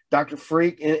Dr.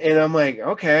 Freak, and I'm like,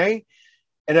 okay.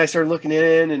 And I started looking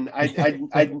in, and I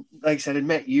like I said, I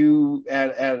met you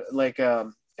at like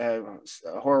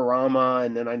Horrorama,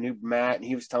 and then I knew Matt, and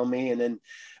he was telling me, and then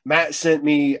Matt sent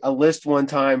me a list one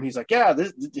time. He's like, yeah,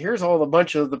 here's a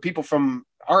bunch of the people from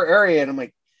our area, and I'm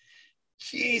like,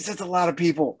 geez, that's a lot of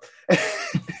people.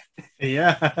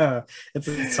 Yeah, it's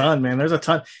a ton, man. There's a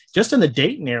ton just in the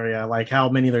Dayton area, like how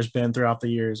many there's been throughout the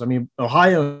years. I mean,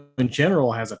 Ohio in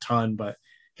general has a ton, but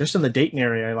just in the Dayton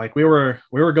area, like we were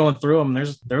going through them.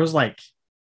 There was like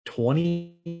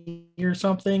 20 or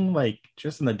something, like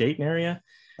just in the Dayton area.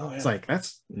 Oh, yeah. It's like,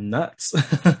 that's nuts.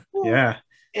 Yeah.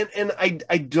 And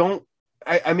I don't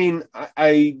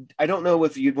know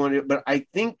if you'd want to, but I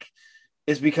think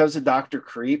is because of Dr.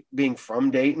 Creep being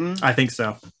from Dayton. I think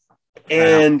so.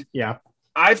 And yeah,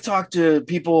 I've talked to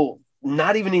people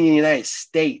not even in the United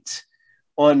States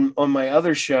on my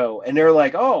other show, and they're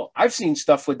like, "Oh, I've seen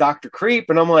stuff with Dr. Creep,"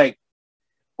 and I'm like,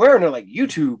 "Where?" And they're like,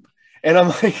 "YouTube," and I'm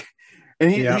like,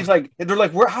 and he's like, and they're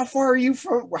like, "Where? How far are you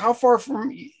from? How far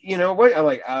from what?" I'm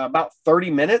like, "About 30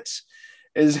 minutes."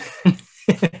 Is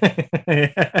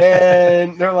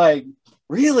and they're like,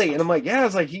 "Really?" And I'm like, "Yeah." I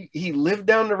was like, he lived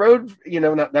down the road,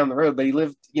 not down the road, but he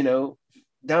lived,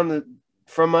 down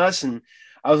from us. And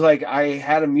I was like, I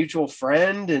had a mutual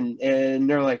friend, and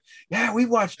they're like, "Yeah, we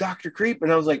watched Dr. Creep."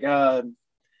 And I was like,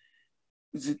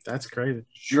 that's crazy.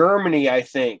 Germany, I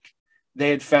think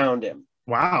they had found him.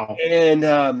 Wow. And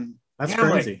that's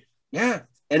crazy. Like, yeah.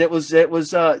 And it was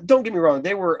don't get me wrong,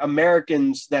 they were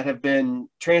Americans that have been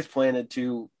transplanted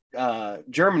to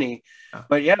Germany.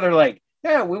 But yeah, they're like,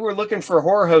 "Yeah, we were looking for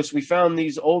horror hosts. We found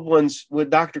these old ones with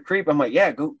Dr. Creep." I'm like,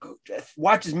 "Yeah, go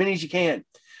watch as many as you can."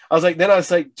 I was like,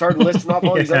 started listing off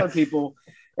all these other people,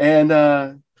 and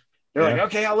they're like,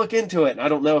 "Okay, I'll look into it." And I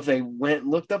don't know if they went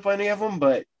and looked up any of them,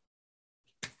 but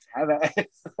have that.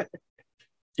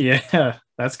 Yeah,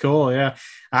 that's cool. Yeah,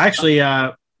 I actually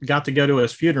got to go to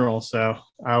his funeral, so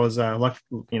I was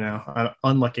unlucky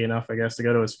enough, I guess, to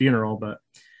go to his funeral. But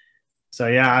so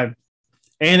yeah,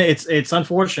 and it's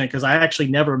unfortunate because I actually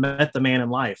never met the man in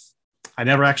life. I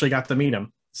never actually got to meet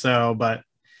him. So, but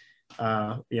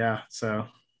I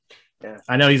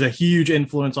know he's a huge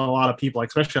influence on a lot of people,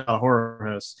 especially on horror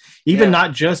hosts. Even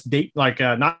not just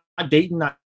not Dayton,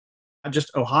 not just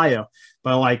Ohio,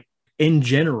 but like in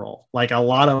general, like a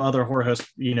lot of other horror hosts,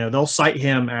 they'll cite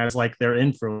him as like their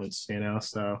influence,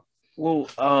 so. Well,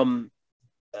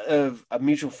 a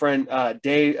mutual friend,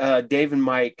 Dave and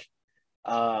Mike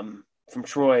from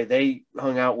Troy, they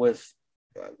hung out with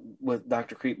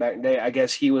Dr. Creep back in the day. I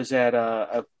guess he was at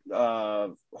a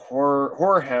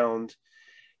horror hound,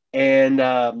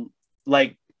 and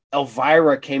like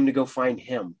Elvira came to go find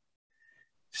him.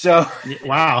 So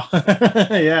wow.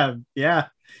 yeah.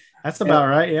 That's about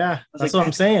right. Yeah. That's what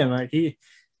I'm saying. Like he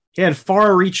had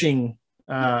far reaching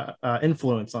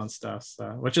influence on stuff, so,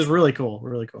 which is really cool.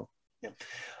 Really cool. Yeah.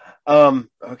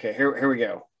 Okay, here we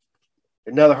go.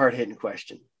 Another hard-hitting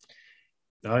question.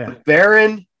 Oh yeah.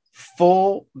 The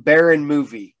full Baron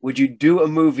movie. Would you do a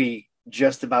movie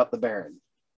just about the Baron?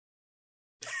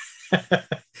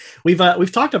 We've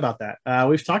talked about that.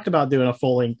 We've talked about doing a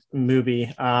full-length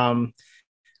movie.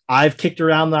 I've kicked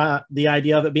around the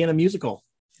idea of it being a musical.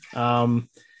 So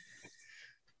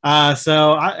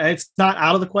it's not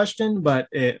out of the question, but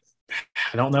I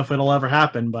don't know if it'll ever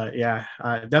happen. But yeah,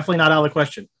 definitely not out of the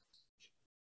question.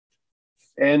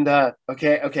 And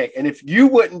okay. And if you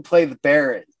wouldn't play the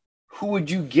Baron, who would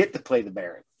you get to play the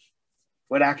Baron?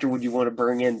 What actor would you want to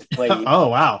bring in to play you? Oh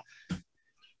wow,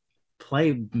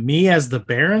 play me as the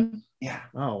Baron? Yeah.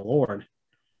 Oh Lord,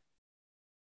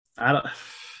 I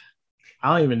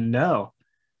don't even know.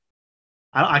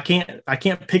 I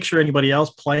can't picture anybody else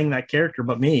playing that character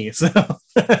but me. So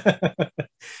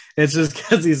it's just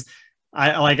because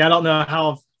I don't know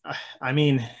how. I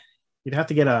mean, you'd have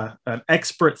to get an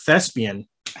expert thespian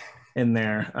in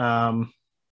there.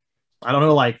 I don't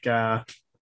know, like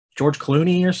George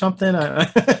Clooney or something.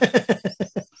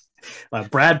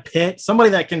 Brad Pitt,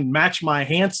 somebody that can match my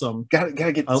handsome, gotta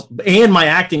get and my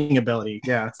acting ability.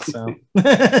 Yeah. So.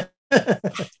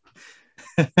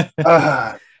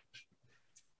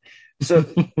 So,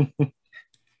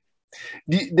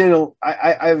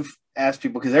 I've asked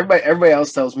people, because everybody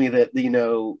else tells me that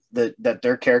that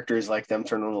their character is like them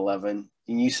turned on 11,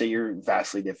 and you say you're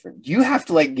vastly different. Do you have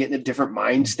to like get in a different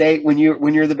mind state when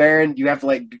you're the Baron? Do you have to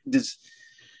like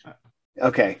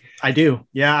Okay. I do.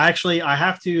 Yeah, actually, I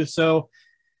have to. So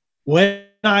when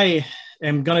I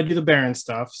am going to do the Baron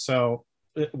stuff, so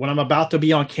when I'm about to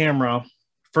be on camera,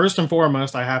 first and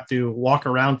foremost, I have to walk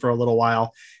around for a little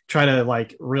while, try to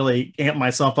like really amp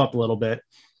myself up a little bit.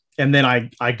 And then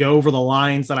I go over the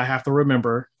lines that I have to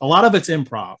remember. A lot of it's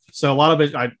improv. So a lot of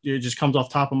it just comes off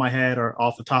the top of my head or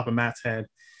off the top of Matt's head.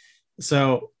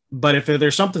 So, but if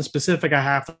there's something specific I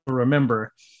have to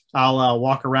remember, I'll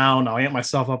walk around, I'll amp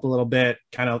myself up a little bit,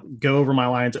 kind of go over my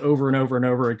lines over and over and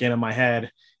over again in my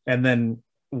head. And then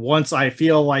once I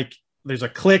feel like there's a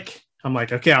click, I'm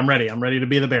like, okay, I'm ready to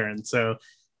be the Baron. So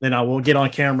then I will get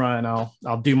on camera and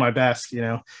I'll do my best.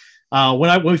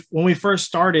 When we first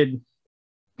started,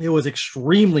 it was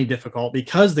extremely difficult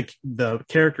because the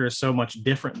character is so much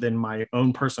different than my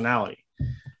own personality.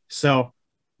 So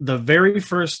the very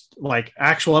first like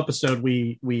actual episode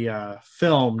we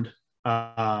filmed,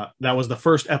 that was the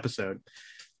first episode.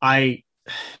 I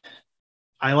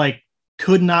like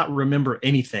could not remember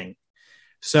anything.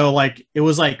 So like it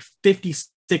was like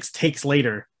 56 takes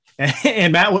later.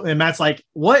 And Matt's like,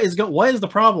 what is the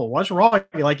problem? What's wrong?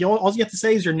 Like, all you have to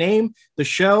say is your name, the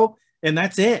show, and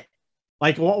that's it.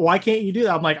 Like, why can't you do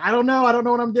that? I'm like, I don't know what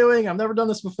I'm doing. I've never done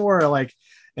this before. Like,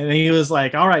 and he was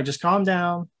like, all right, just calm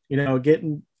down. Get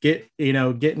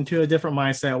into a different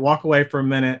mindset. Walk away for a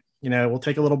minute. We'll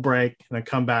take a little break and then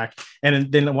come back.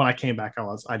 And then when I came back,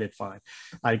 I did fine.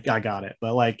 I got it.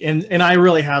 But like, and I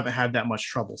really haven't had that much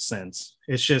trouble since.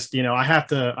 It's just,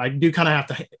 I do kind of have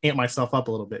to amp myself up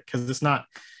a little bit because it's not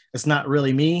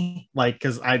really me. Like,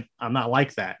 cause I'm not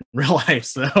like that in real life.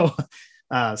 So,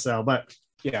 but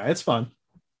yeah, it's fun.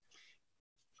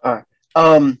 All right.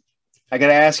 I got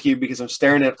to ask you because I'm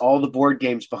staring at all the board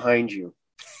games behind you.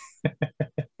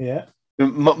 Yeah.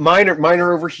 Mine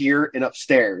are over here and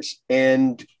upstairs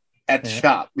and at the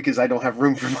shop because I don't have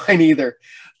room for mine either.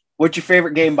 What's your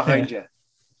favorite game behind you?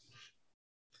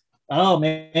 Oh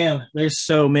man, there's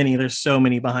so many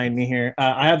behind me here.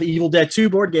 I have the Evil Dead 2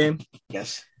 board game.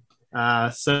 Yes.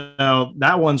 So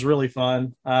that one's really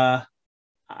fun. I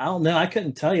don't know. I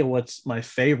couldn't tell you what's my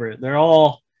favorite. They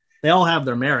all have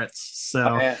their merits.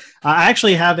 So I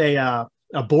actually have a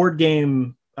board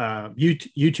game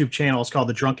YouTube channel. It's called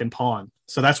The Drunken Pawn.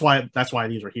 So that's why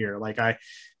these are here. Like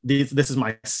this is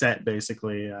my set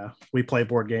basically. We play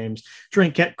board games,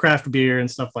 drink craft beer and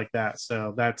stuff like that.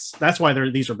 So that's why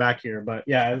these are back here. But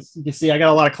yeah, as you can see, I got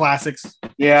a lot of classics.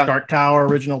 Yeah. Dark Tower,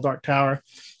 original Dark Tower.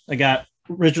 I got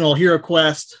original Hero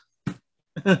Quest.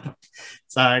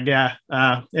 So yeah,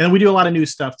 and we do a lot of new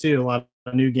stuff too. A lot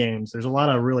of new games. There's a lot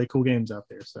of really cool games out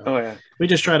there. So we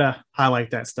just try to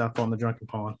highlight that stuff on the Drunken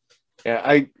Pawn.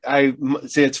 Yeah, I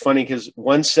say it's funny because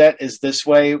one set is this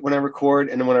way when I record,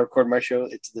 and then when I record my show,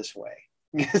 it's this way.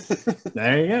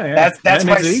 There you go. Yeah. That's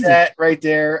my set right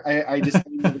there. I just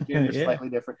the game is slightly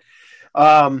different.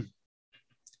 Well,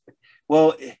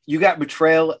 you got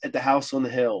Betrayal at the House on the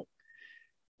Hill.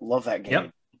 Love that game.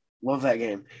 Yep. Love that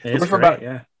game. It's great,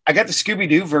 yeah. I got the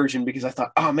Scooby-Doo version because I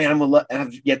thought, oh man,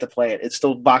 I've yet to play it. It's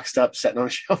still boxed up, sitting on a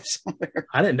shelf somewhere.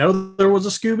 I didn't know there was a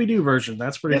Scooby-Doo version.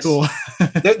 That's pretty cool.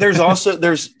 there's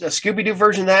a Scooby-Doo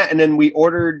version of that, and then we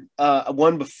ordered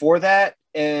one before that,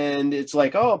 and it's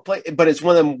like, but it's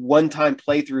one of them one-time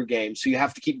playthrough games, so you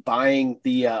have to keep buying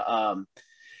the. And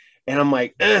I'm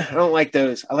like, I don't like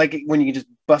those. I like it when you can just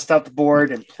bust out the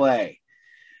board and play.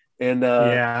 And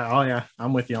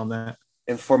I'm with you on that.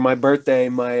 And for my birthday,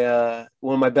 my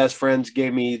one of my best friends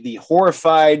gave me the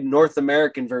horrified North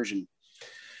American version.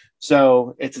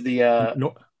 So it's the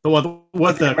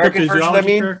American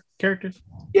version. Characters.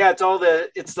 Yeah, it's all the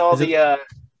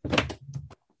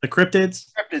cryptids.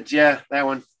 Cryptids, yeah, that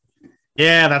one.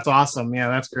 Yeah, that's awesome. Yeah,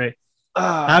 that's great.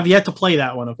 I've yet to play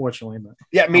that one, unfortunately. But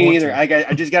yeah, me neither.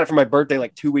 I just got it for my birthday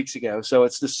like 2 weeks ago, so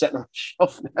it's just sitting on the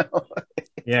shelf now.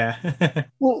 Yeah.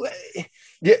 Well,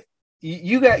 yeah.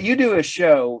 You do a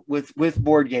show with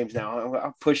board games now.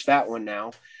 I'll push that one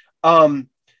now.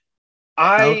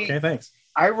 Okay, thanks.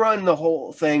 I run the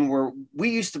whole thing where we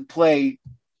used to play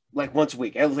like once a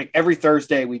week. It was like every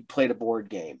Thursday we played a board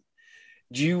game.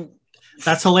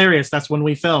 That's hilarious. That's when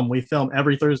we film. We film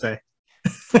every Thursday.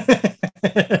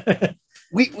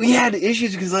 We had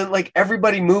issues because like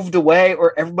everybody moved away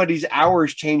or everybody's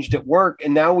hours changed at work,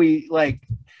 and now we're like,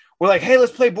 hey,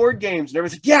 let's play board games. And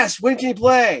everyone's like, yes, when can you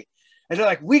play? And they're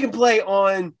like, we can play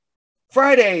on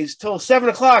Fridays till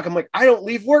 7:00. I'm like, I don't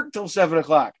leave work till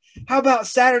 7:00. How about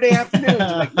Saturday afternoons?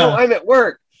 I'm like, no, I'm at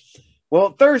work.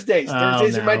 Well, Thursdays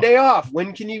are my day off.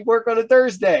 When can you work on a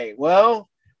Thursday? Well,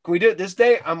 can we do it this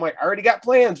day? I'm like, I already got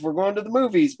plans. We're going to the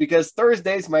movies because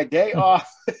Thursday's my day off.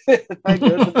 I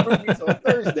go to the movies on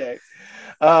Thursday.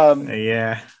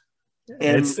 Yeah,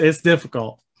 and it's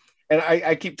difficult. And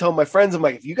I keep telling my friends, I'm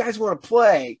like, if you guys want to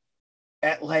play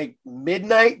at like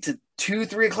midnight to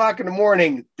 2-3 o'clock in the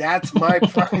morning, that's my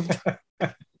prime time.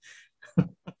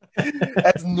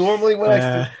 That's normally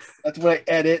when that's when I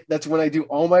edit. That's when I do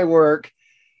all my work.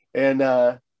 And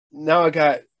now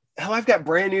I've got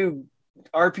brand new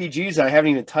RPGs I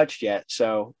haven't even touched yet.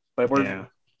 So, but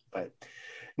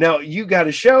now you got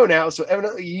a show now, so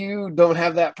evidently you don't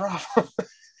have that problem.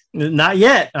 Not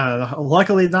yet.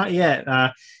 Luckily, not yet.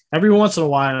 Every once in a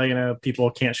while,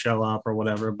 people can't show up or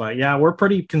whatever. But yeah, we're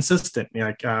pretty consistent.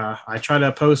 I try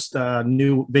to post a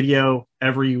new video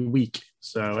every week,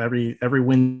 so every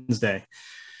Wednesday.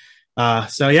 I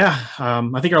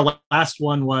think our last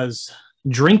one was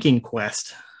Drinking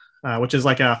Quest, which is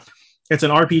it's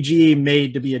an RPG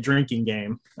made to be a drinking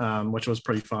game, which was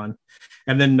pretty fun.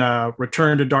 And then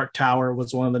Return to Dark Tower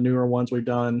was one of the newer ones we've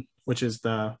done, which is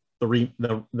the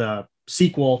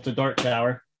sequel to Dark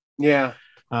Tower. Yeah.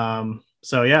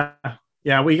 So yeah,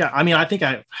 Yeah, I think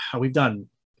we've done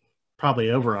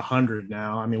probably over 100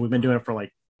 now. I mean, we've been doing it for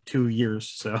like 2 years.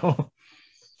 So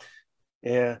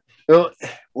Yeah. Well,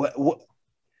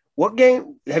 what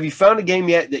game have you found a game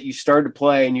yet that you started to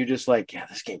play and you're just like, yeah,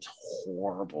 this game's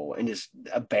horrible, and just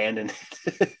abandon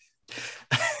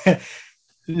it?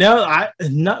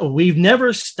 no, we've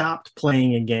never stopped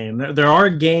playing a game. There are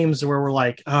games where we're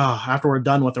like, oh, after we're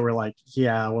done with it, we're like,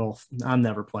 yeah, well, I'm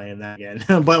never playing that again.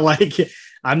 But like,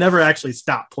 I've never actually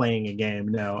stopped playing a game.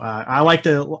 No, I like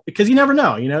to, because you never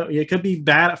know. It could be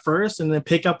bad at first and then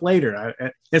pick up later.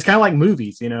 It's kind of like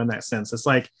movies, in that sense. It's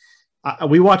like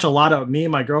we watch me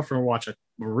and my girlfriend watch a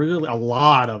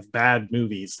lot of bad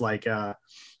movies. Like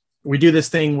we do this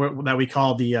thing that we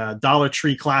call the Dollar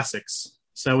Tree Classics.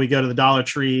 So we go to the Dollar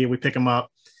Tree, we pick them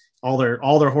up, all their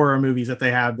horror movies that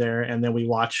they have there, and then we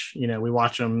watch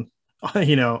them,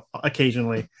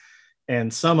 occasionally.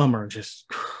 And some of them are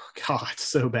just, God,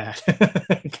 so bad.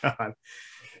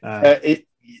 God.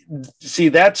 See,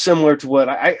 that's similar to what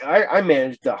I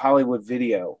managed a Hollywood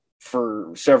Video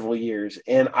for several years,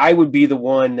 and I would be the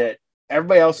one that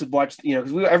everybody else would watch,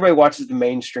 because everybody watches the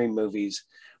mainstream movies,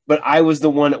 but I was the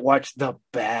one that watched the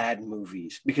bad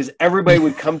movies because everybody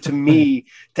would come to me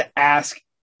to ask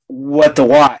what to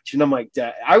watch. And I'm like,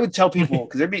 I would tell people,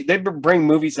 because they'd bring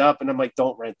movies up, and I'm like,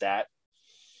 don't rent that.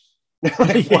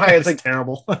 Like, why? It's like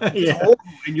terrible. It's horrible,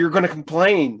 and you're going to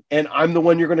complain, and I'm the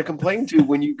one you're going to complain to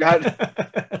when you got.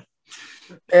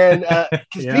 And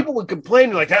because people would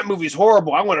complain like, that movie's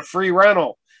horrible, I want a free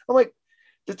rental. I'm like,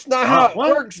 that's not how it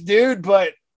works, dude.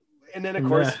 And then of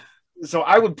course. So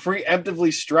I would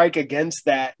preemptively strike against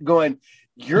that, going,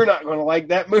 you're not going to like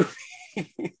that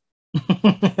movie.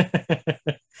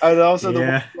 And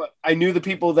also I knew the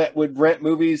people that would rent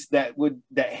movies that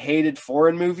hated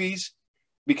foreign movies,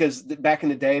 because back in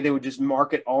the day they would just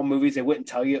market all movies. They wouldn't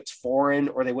tell you it's foreign,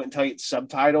 or they wouldn't tell you it's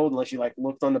subtitled unless you like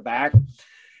looked on the back.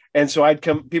 And so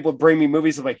people would bring me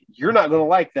movies of like, you're not going to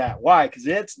like that. Why? Because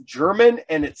it's German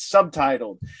and it's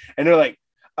subtitled. And they're like,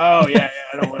 oh yeah,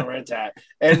 I don't want to rent that.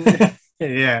 And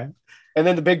yeah. And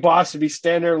then the big boss would be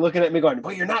standing there looking at me going,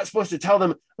 well, you're not supposed to tell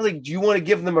them. I was like, do you want to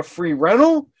give them a free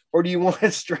rental, or do you want to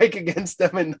strike against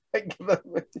them and not give them?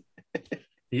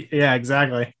 Yeah,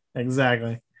 exactly.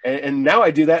 And now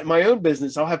I do that in my own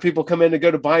business. I'll have people come in to go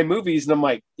to buy movies, and I'm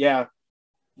like, yeah,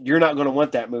 you're not going to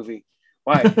want that movie.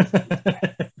 Why?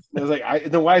 I was like,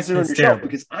 then why is it on your shelf?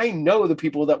 Because I know the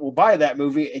people that will buy that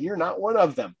movie, and you're not one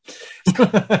of them.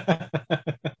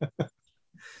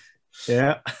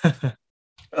 Yeah.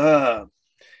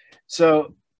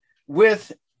 So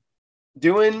with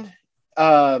doing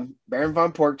Baron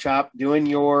VonPorkchop, doing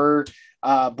your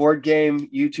board game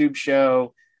YouTube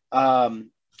show, and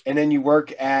then you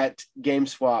work at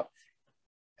GameSwap,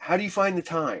 how do you find the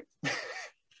time?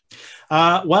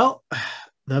 Well,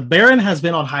 the Baron has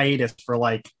been on hiatus for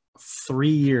like 3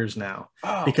 years now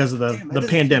because of the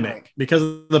pandemic. Because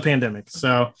of the pandemic,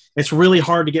 so it's really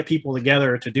hard to get people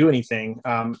together to do anything.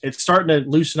 It's starting to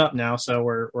loosen up now, so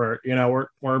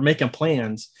we're making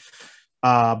plans,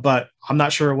 but I'm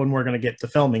not sure when we're going to get to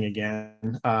filming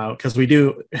again, because we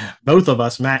do, both of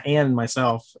us, Matt and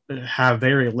myself, have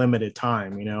very limited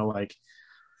time. Like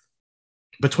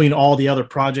between all the other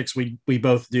projects we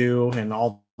both do and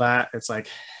all that, it's like,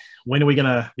 when are we going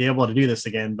to be able to do this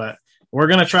again? But we're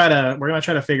going to try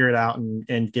to figure it out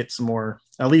and get some more,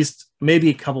 at least maybe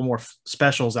a couple more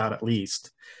specials out, at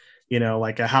least,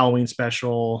 like a Halloween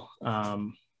special.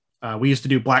 We used to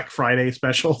do Black Friday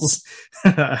specials,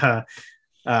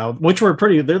 which were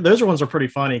those ones are pretty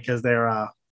funny, because they're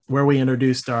where we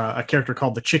introduced a character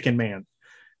called the Chicken Man.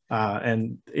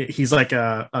 And he's like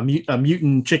a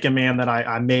mutant chicken man that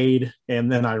I made, and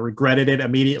then I regretted it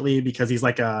immediately because he's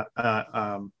like an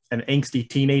angsty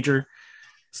teenager.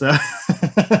 So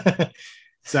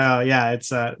yeah, it's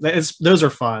those are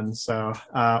fun. So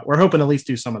we're hoping to at least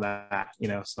do some of that,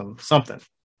 something.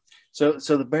 So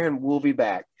the Baron will be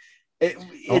back.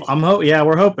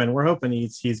 We're hoping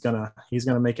he's gonna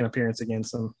make an appearance again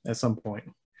at some point.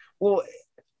 Well,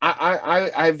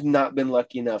 I've not been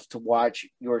lucky enough to watch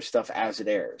your stuff as it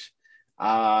airs.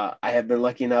 I have been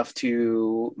lucky enough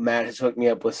Matt has hooked me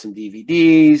up with some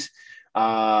DVDs.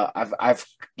 I've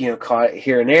caught it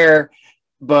here and there,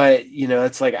 but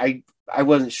it's like I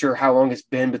wasn't sure how long it's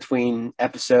been between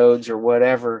episodes or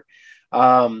whatever.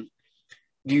 Do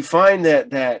you find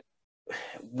that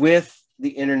with the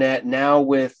internet now,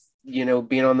 with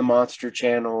being on the Monster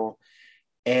Channel,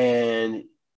 and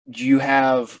do you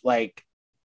have like,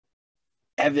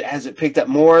 has it picked up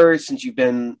more since you've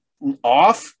been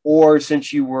off, or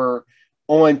since you were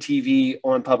on TV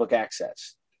on public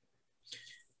access?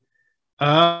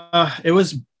 It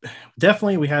was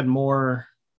definitely, we had more,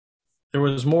 there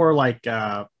was more like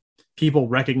people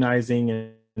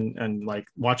recognizing and like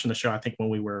watching the show, I think when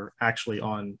we were actually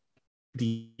on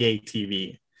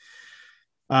DATV.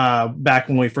 Back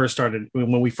when we first started,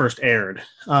 when we first aired.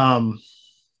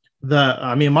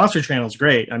 I mean, Monster Channel is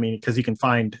great. I mean, because you can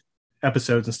find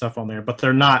episodes and stuff on there, but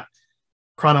they're not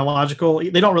chronological.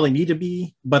 They don't really need to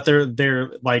be, but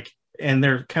they're like, and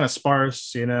they're kind of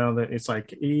sparse. You know, that it's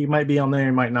like you might be on there,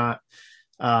 you might not.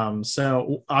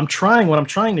 So what I'm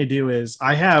trying to do is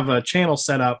I have a channel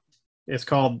set up. It's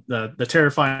called the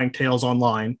Terrifying Tales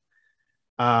Online,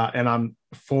 and I'm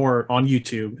on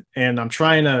YouTube, and I'm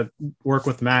trying to work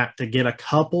with Matt to get a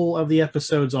couple of the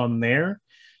episodes on there.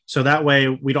 So that way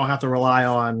we don't have to rely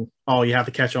on, oh, you have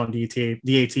to catch it on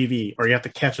DATV or you have to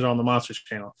catch it on the Monsters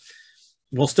channel.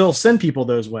 We'll still send people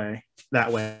that way,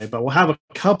 but we'll have a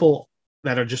couple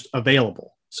that are just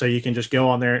available. So you can just go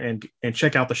on there and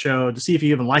check out the show to see if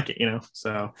you even like it, you know?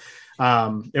 So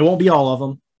it won't be all of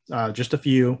them, just a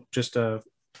few, just a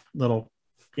little,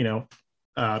 you know,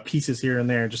 pieces here and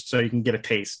there, just so you can get a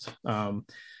taste. I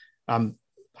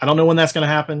don't know when that's going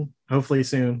to happen. Hopefully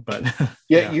soon, but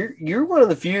yeah, you're one of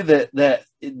the few that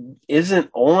isn't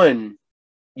on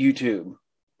YouTube.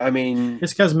 I mean,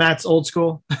 it's because Matt's old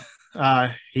school.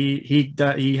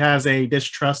 He has a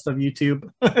distrust of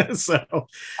YouTube, so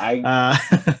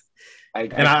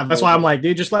that's why I'm like,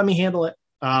 dude, just let me handle it.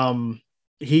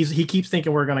 He keeps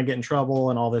thinking we're gonna get in trouble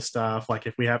and all this stuff. Like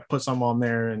if we have put some on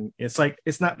there, and it's like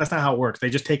that's not how it works. They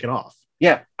just take it off.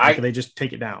 Yeah, they just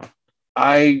take it down.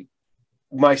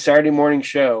 My Saturday morning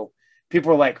show,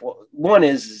 people are like, well, one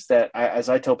is that as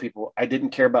I tell people, I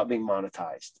didn't care about being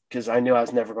monetized because I knew I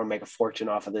was never going to make a fortune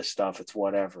off of this stuff. It's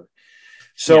whatever.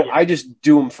 So I just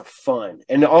do them for fun,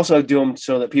 and also do them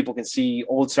so that people can see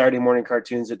old Saturday morning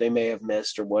cartoons that they may have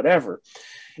missed or whatever.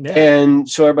 Yeah. And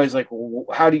so everybody's like, well,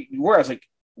 how do you work? I was like,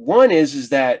 one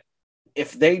is that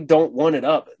if they don't want it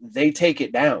up, they take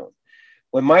it down.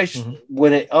 When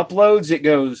when it uploads, it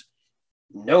goes,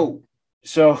 no.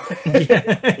 So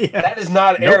that is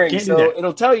not airing. So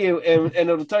it'll tell you, and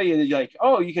it'll tell you like,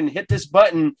 oh, you can hit this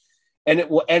button and it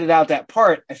will edit out that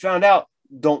part. I found out,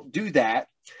 don't do that.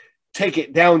 Take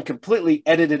it down completely,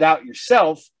 edit it out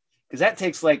yourself, because that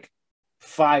takes like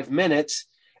 5 minutes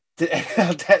to edit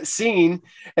out that scene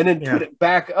and then put it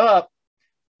back up,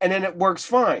 and then it works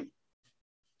fine.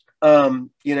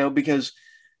 You know, because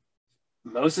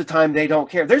most of the time they don't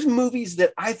care. There's movies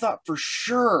that I thought for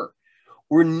sure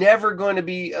we're never going to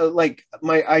be like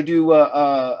I do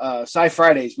Sci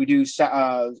Fridays. We do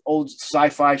old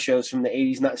sci-fi shows from the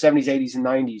 80s, 70s, 80s, and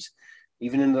 90s,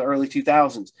 even in the early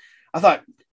 2000s. I thought,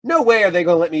 no way are they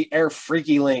going to let me air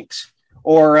Freaky Links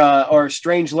or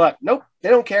Strange Luck. Nope, they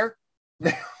don't care.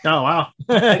 Oh, wow.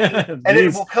 and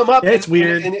it will come up. It's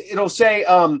weird. And it'll say,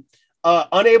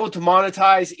 unable to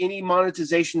monetize. Any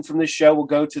monetization from this show will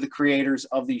go to the creators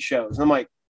of these shows. And I'm like,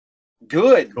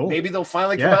 good. Cool. Maybe they'll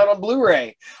finally come out on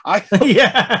Blu-ray.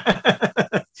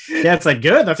 It's like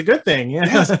good. That's a good thing. Yeah.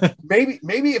 Yes.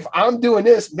 Maybe if I'm doing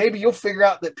this, maybe you'll figure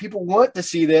out that people want to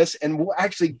see this, and we'll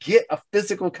actually get a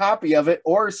physical copy of it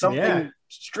or something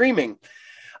streaming.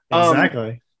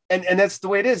 Exactly. And that's the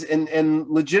way it is. And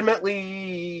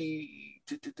legitimately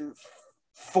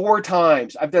 4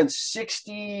 times I've done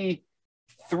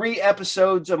 63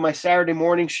 episodes of my Saturday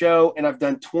morning show, and I've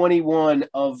done 21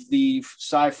 of the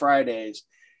Sci Fridays.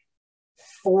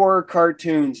 4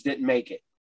 cartoons didn't make it.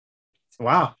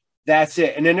 Wow. That's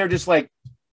it. And then they're just like,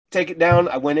 take it down.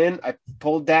 I went in, I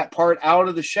pulled that part out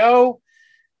of the show,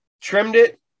 trimmed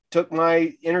it, took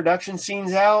my introduction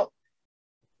scenes out,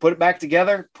 put it back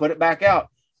together, put it back out.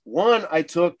 One, I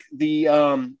took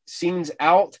the scenes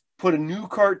out, put a new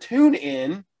cartoon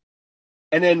in,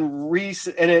 and then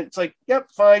and it's like, yep,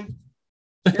 fine.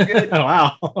 You're good.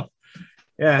 Wow.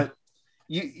 Yeah.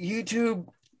 YouTube,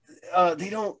 they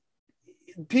don't,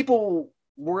 people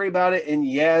worry about it. And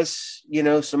yes, you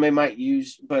know, somebody might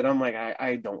use, but I'm like,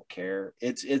 I don't care.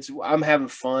 I'm having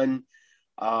fun.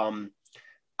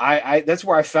 That's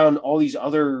where I found all these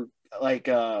other like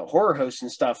horror hosts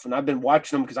and stuff. And I've been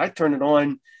watching them because I turn it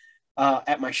on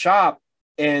at my shop.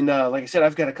 And like I said,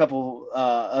 I've got a couple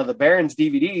of the Baron's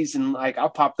DVDs, and like I'll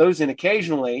pop those in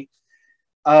occasionally.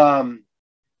 But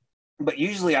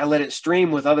usually I let it stream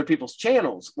with other people's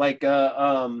channels, like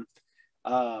Sicko,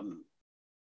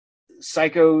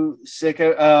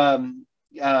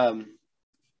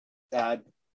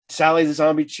 Sally the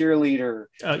Zombie Cheerleader,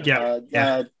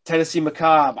 Tennessee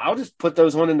Macabre. I'll just put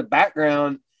those on in the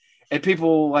background, and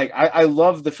people like. I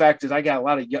love the fact that I got a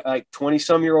lot of like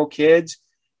 20-some-year-old kids.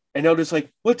 and they'll just like,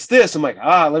 what's this? I'm like,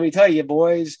 let me tell you,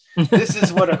 boys, this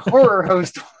is what a horror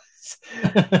host was.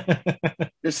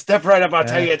 Just step right up. I'll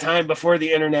tell you a time before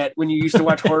the internet when you used to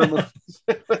watch horror movies.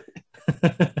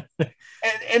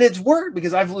 And it's worked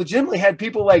because I've legitimately had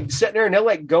people like sitting there and they'll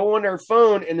like go on their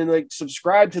phone and then like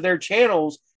subscribe to their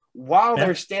channels while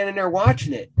they're standing there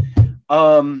watching it.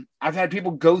 I've had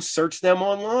people go search them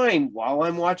online while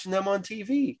I'm watching them on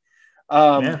TV.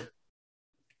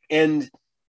 And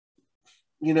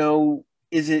you know,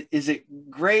 is it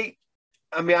great?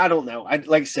 I mean, I don't know.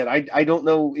 Like I said, I don't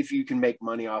know if you can make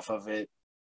money off of it.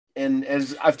 And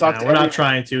as I've talked we're not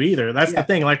trying to either. That's the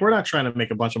thing. Like, we're not trying to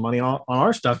make a bunch of money on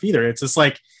our stuff either. It's just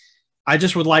like, I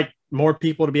just would like more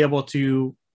people to be able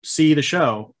to see the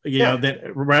show, you know,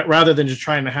 that rather than just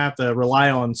trying to have to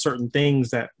rely on certain things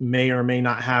that may or may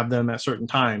not have them at certain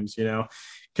times, you know,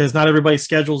 because not everybody's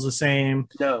schedule's the same.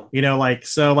 No. You know, like,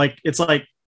 so like, it's like,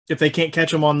 if they can't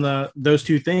catch them on those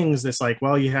two things, it's like,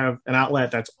 well, you have an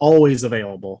outlet that's always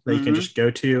available that you can just go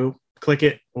to, click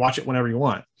it, watch it whenever you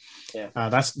want. Yeah.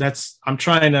 We're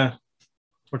trying to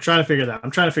figure that.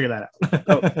 I'm trying to figure that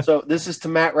out. So this is to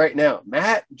Matt right now.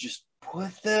 Matt, just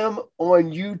put them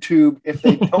on YouTube. If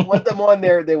they don't want them on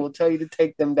there, they will tell you to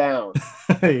take them down.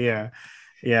 Yeah.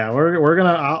 We're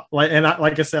gonna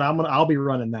like I said, I'll be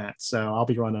running that. So I'll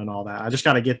be running all that. I just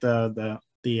got to get get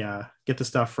the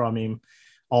stuff from him,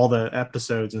 all the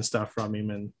episodes and stuff from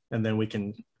him, and then we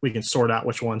can sort out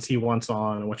which ones he wants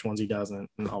on and which ones he doesn't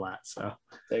and all that. So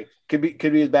they could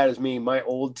be as bad as me. My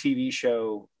old TV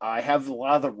show, I have a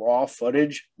lot of the raw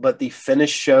footage, but the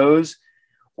finished shows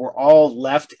were all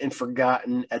left and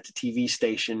forgotten at the TV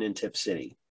station in Tip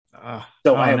City.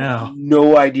 So I have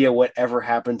no idea what ever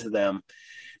happened to them,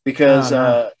 because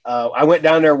I went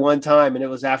down there one time and it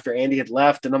was after Andy had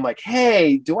left, and I'm like,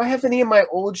 hey, do I have any of my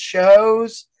old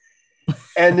shows?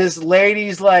 And this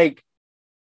lady's like,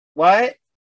 what?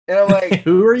 And I'm like,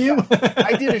 who are you?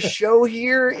 I did a show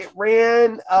here. It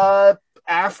ran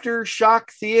Aftershock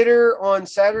Theater on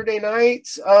Saturday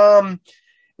nights. It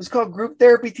was called Group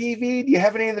Therapy TV. Do you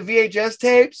have any of the VHS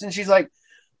tapes? And she's like,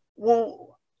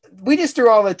 well, we just threw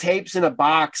all the tapes in a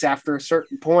box after a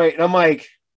certain point. And I'm like,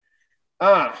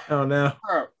 oh no.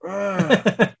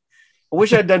 I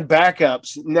wish I'd done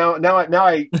backups. Now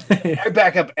I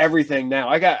back up everything now.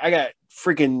 I got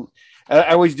freaking,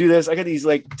 I always do this. I got these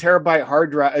like terabyte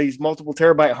hard drive, these multiple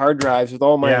terabyte hard drives with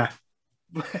all my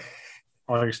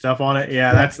all your stuff on it.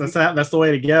 Yeah, that's the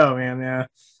way to go, man. Yeah.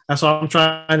 That's what I'm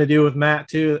trying to do with Matt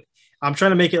too. I'm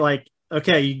trying to make it like,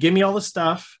 okay, you give me all the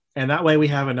stuff, and that way we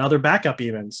have another backup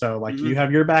even. So like you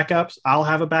have your backups, I'll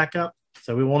have a backup,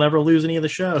 so we won't ever lose any of the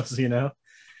shows, you know.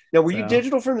 Now, were you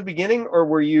digital from the beginning, or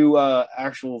were you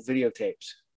actual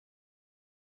videotapes?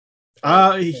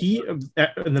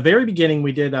 In the very beginning,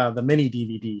 we did the mini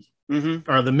DVD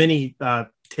or the mini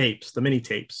tapes.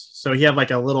 So he had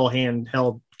like a little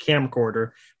handheld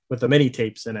camcorder with the mini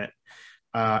tapes in it,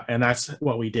 and that's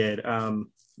what we did.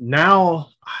 Now,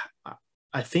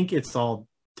 I think it's all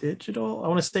digital. I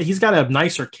want to say he's got a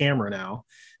nicer camera now,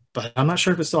 but I'm not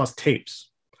sure if it still has tapes.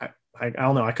 I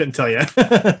don't know. I couldn't tell you.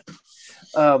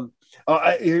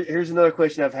 Here's another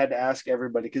question I've had to ask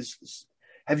everybody, because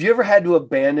have you ever had to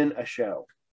abandon a show?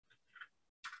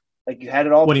 Like you had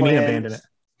it all What do you planned, mean abandon it?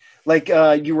 Like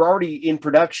you were already in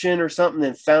production or something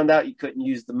and found out you couldn't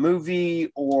use the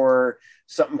movie, or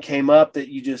something came up that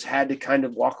you just had to kind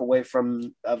of walk away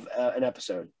from an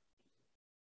episode?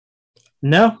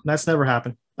 No, that's never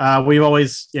happened. We've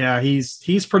always,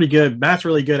 he's pretty good. Matt's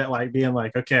really good at like being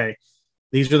like, okay,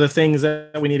 these are the things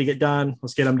that we need to get done.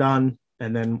 Let's get them done.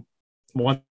 And then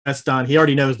once that's done, he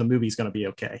already knows the movie's going to be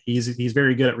okay. He's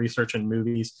very good at researching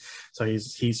movies. So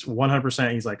he's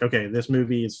 100%. He's like, okay, this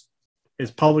movie is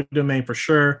public domain for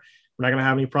sure. We're not going to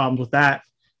have any problems with that.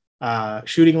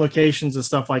 Shooting locations and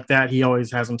stuff like that, he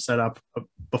always has them set up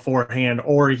beforehand,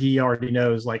 or he already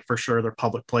knows like for sure they're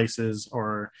public places,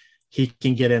 or he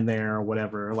can get in there or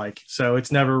whatever. Like, so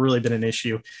it's never really been an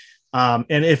issue. And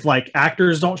if like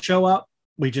actors don't show up,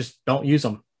 we just don't use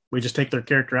them. We just take their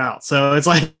character out. So it's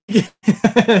like,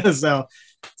 so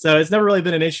it's never really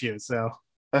been an issue. So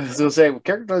I was going to say, well,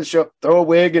 character doesn't show up, throw a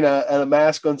wig and a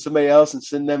mask on somebody else and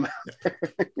send them out.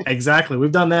 Exactly.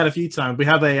 We've done that a few times. We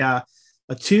have a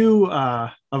two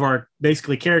of our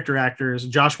basically character actors,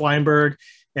 Josh Weinberg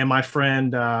and my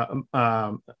friend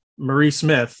Marie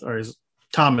Smith, or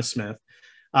Thomas Smith.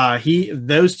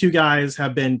 Those two guys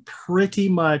have been pretty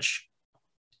much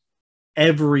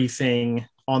everything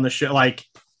on the show, like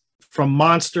from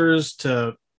monsters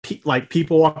to like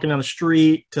people walking down the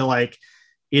street to like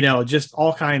just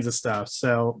all kinds of stuff.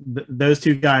 So those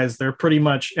two guys, they're pretty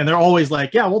much, and they're always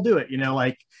like, yeah, we'll do it,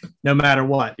 like no matter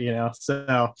what,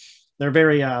 so they're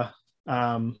very, I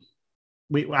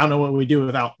don't know what we do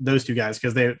without those two guys,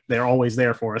 because they're always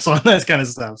there for us on this kind of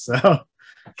stuff. So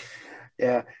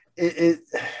yeah, it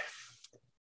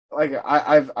like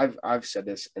I've said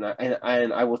this, and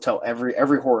I will tell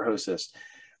every horror host this.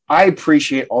 I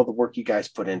appreciate all the work you guys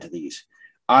put into these.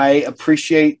 I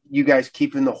appreciate you guys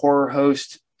keeping the horror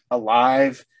host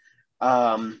alive.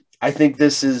 I think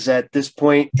this is at this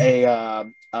point a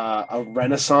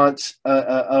renaissance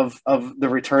of the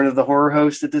return of the horror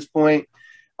host at this point.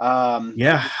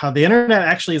 The internet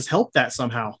actually has helped that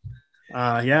somehow.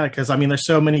 Because there's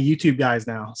so many YouTube guys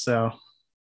now, so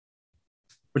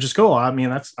which is cool. I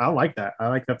like that. I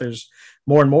like that there's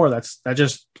more and more. That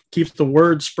just keeps the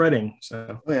word spreading.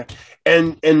 So yeah,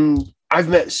 and I've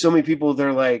met so many people.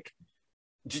 They're like,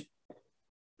 just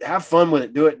have fun with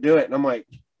it, do it, and I'm like,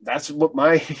 that's what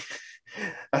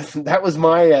that was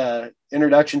my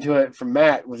introduction to it from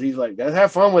Matt. Was he's like,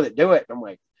 have fun with it, do it. And I'm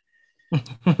like,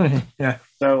 yeah.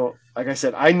 So, like I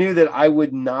said, I knew that I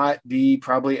would not be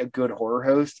probably a good horror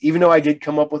host, even though I did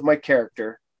come up with my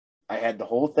character. I had the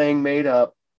whole thing made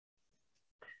up.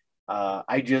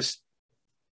 I just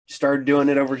started doing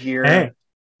it over here. Hey,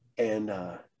 and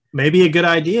maybe a good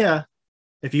idea.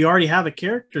 If you already have a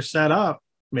character set up,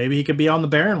 maybe he could be on the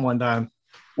Baron one time.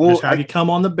 Well, just have you come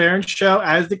on the Baron show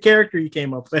as the character you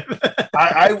came up with.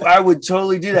 I would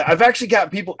totally do that. I've actually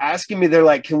got people asking me, they're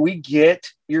like, can we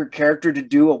get your character to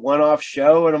do a one-off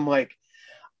show? And I'm like,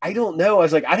 I don't know. I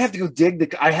was like, I'd have to go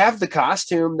dig I have the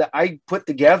costume that I put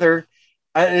together,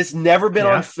 and it's never been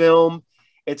on film.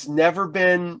 It's never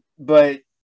been, but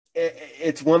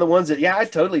it's one of the ones that,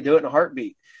 I'd totally do it in a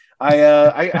heartbeat.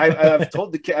 I've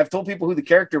told people who the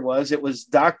character was. It was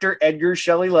Dr. Edgar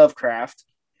Shelley Lovecraft,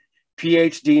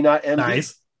 PhD, not MD.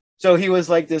 Nice. So he was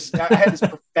like this. I had this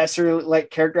professor like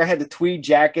character. I had the tweed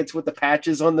jackets with the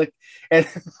patches on the. And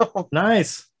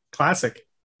nice, classic.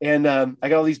 And I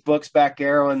got all these books back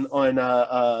there on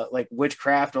like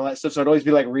witchcraft and all that stuff. So I'd always be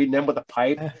like reading them with a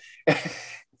pipe.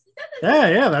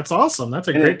 Yeah, that's awesome. That's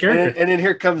a great character. And then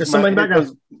here comes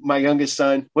my youngest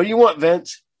son. What do you want,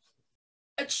 Vince?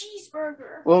 A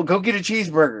cheeseburger. Well, go get a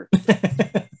cheeseburger.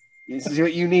 This is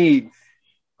what you need.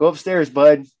 Go upstairs,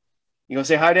 bud. You gonna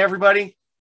say hi to everybody?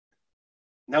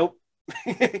 Nope.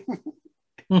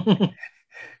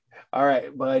 All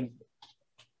right, bud.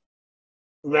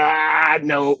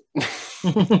 No.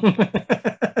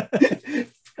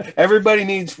 Everybody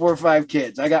needs 4 or 5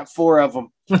 kids. I got 4 of them.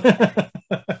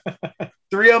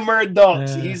 3 of them are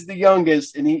adults. He's the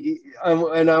youngest, and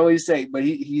and I always say, but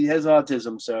he has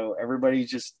autism, so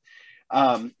everybody's just.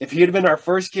 If he had been our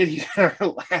first kid, he'd been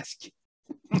our last kid.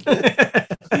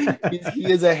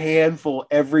 He is a handful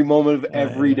every moment of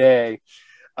every day.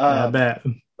 I bet.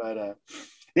 But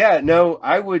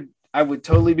I would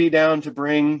totally be down to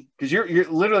bring, because you're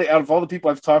literally, out of all the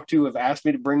people I've talked to have asked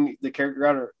me to bring the character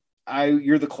out,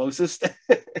 you're the closest.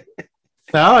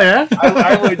 Oh yeah,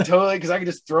 I would totally, because I could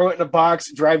just throw it in a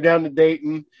box, drive down to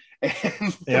Dayton,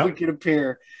 and we could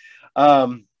appear.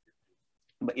 But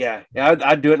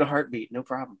I'd do it in a heartbeat, no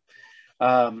problem.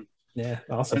 Awesome.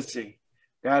 Let's see,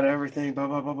 got everything. Blah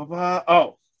blah blah blah blah.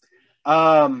 Oh,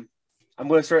 I'm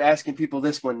going to start asking people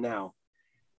this one now.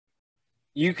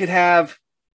 You could have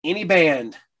any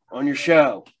band on your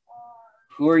show.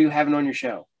 Who are you having on your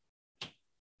show?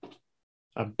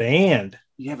 A band.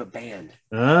 You have a band.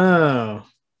 Oh.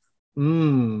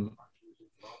 Let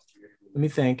me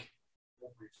think.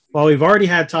 Well, we've already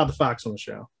had Todd the Fox on the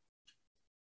show.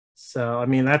 So,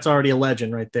 that's already a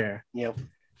legend right there. Yep.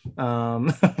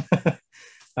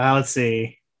 Let's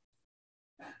see.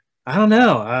 I don't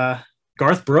know.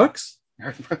 Garth Brooks?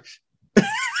 Garth Brooks.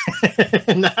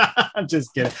 No, I'm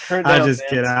just kidding. I'm just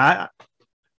kidding. I'm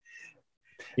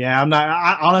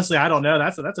not. Honestly, I don't know.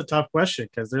 That's a tough question,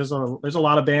 because there's a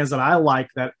lot of bands that I like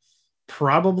that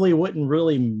probably wouldn't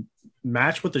really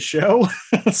match with the show.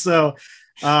 So,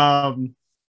 I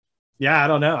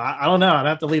don't know. I don't know. I'd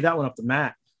have to leave that one up to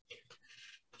Matt.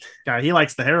 God, he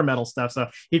likes the hair metal stuff, so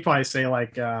he'd probably say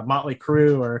like Motley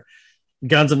Crue or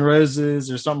Guns N'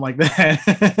 Roses or something like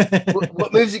that.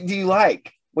 What music do you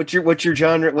like? What's your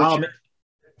genre?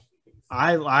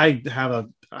 I have a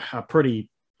pretty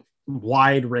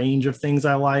wide range of things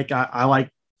I like. I like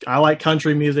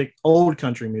country music, old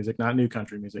country music, not new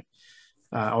country music.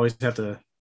 I always have to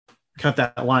cut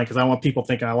that line, because I don't want people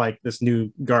thinking I like this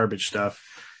new garbage stuff.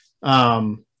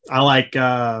 I like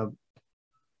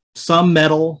some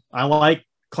metal. I like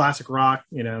classic rock.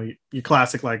 Your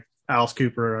classic like Alice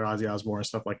Cooper or Ozzy Osbourne and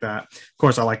stuff like that. Of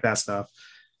course, I like that stuff.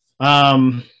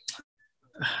 Um,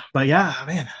 but yeah,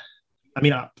 man. I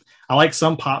mean, I like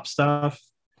some pop stuff,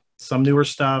 some newer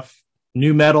stuff,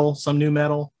 new metal, some new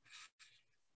metal.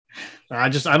 I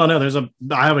don't know.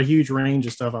 I have a huge range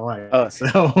of stuff I like.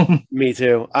 So me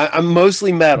too. I'm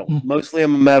mostly metal. Mostly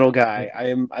I'm a metal guy.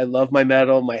 I love my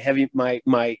metal, my heavy,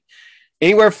 my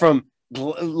anywhere from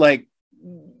like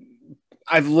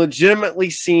I've legitimately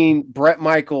seen Bret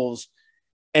Michaels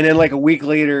and then like a week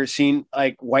later seen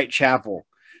like Whitechapel.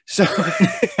 So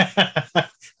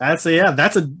that's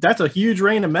a huge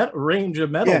range of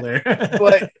metal there.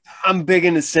 But I'm big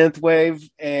into synthwave,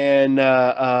 and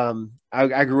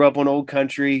I grew up on old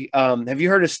country. Have you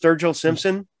heard of Sturgill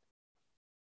Simpson?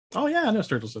 Oh yeah, I know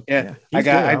Sturgill Simpson.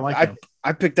 Yeah,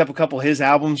 I picked up a couple of his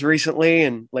albums recently,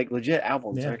 and like legit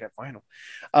albums. Yeah. I got vinyl.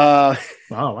 Oh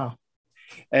wow.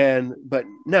 But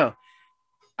no,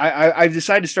 I've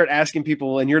decided to start asking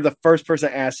people, and you're the first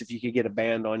person asked if you could get a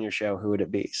band on your show. Who would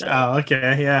it be? So. Oh,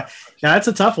 okay, yeah. That's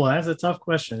a tough one. That's a tough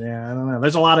question. Yeah, I don't know.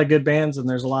 There's a lot of good bands, and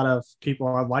there's a lot of people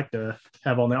I'd like to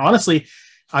have on there. Honestly,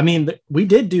 I mean, we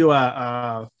did do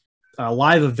a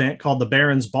live event called the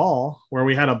Baron's Ball, where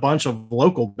we had a bunch of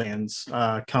local bands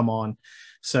come on.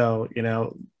 So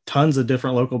tons of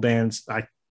different local bands.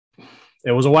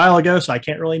 It was a while ago, so I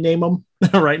can't really name them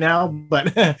right now,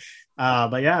 but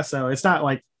yeah. So it's not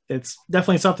like. It's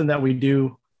definitely something that we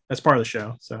do as part of the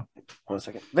show. So 1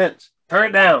 second. Vince, turn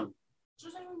it down.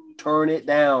 Turn it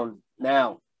down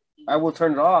now. I will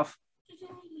turn it off.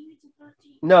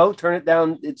 No, turn it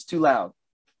down. It's too loud.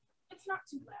 It's not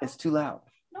too loud. It's too loud.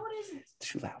 No, it isn't. It's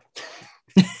too loud.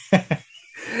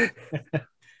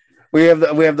 we have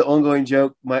the ongoing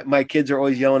joke. My kids are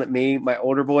always yelling at me. My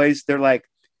older boys, they're like,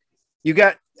 "You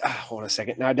got." Hold on a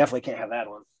second. No, I definitely can't have that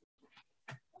one.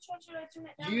 Should I turn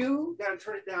it down? You gotta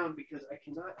turn it down because I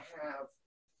cannot have.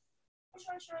 Which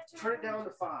one should I turn it down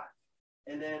to 5,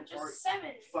 and then just 7.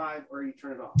 5, or you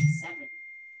turn it off. 7.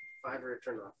 5 or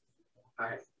turn it off. All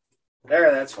right,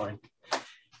 there. That's fine. All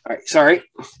right, sorry.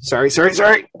 That's all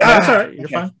right. You're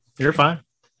fine. You're fine.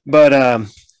 But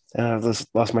I've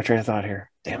lost my train of thought here.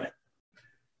 Damn it.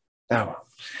 Oh.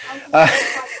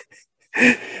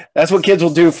 That's what kids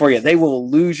will do for you. They will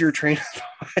lose your train of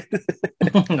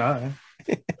thought. No.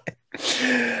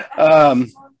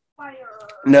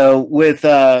 No, with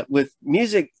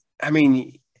music, I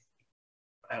mean,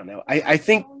 I don't know. I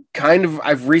think kind of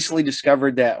I've recently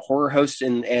discovered that horror hosts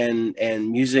and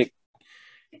music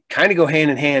kind of go hand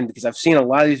in hand, because I've seen a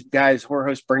lot of these guys, horror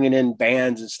hosts, bringing in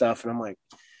bands and stuff, and I'm like,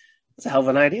 that's a hell of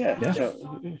an idea. Yeah,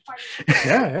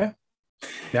 so,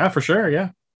 yeah, for sure. Yeah.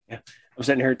 I'm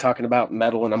sitting here talking about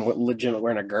metal, and I'm legitimately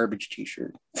wearing a garbage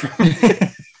t-shirt.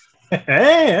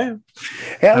 Hey,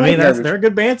 yeah, I mean they're a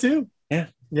good band too. Yeah,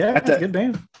 that's a good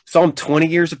band. Saw them 20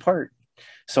 years apart.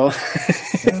 So,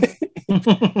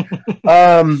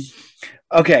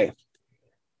 okay.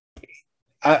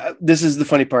 This is the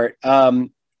funny part.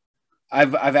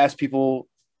 I've asked people,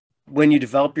 when you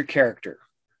develop your character,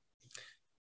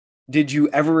 did you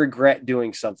ever regret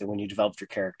doing something when you developed your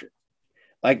character?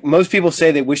 Like most people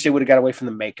say, they wish they would have got away from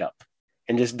the makeup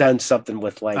and just done something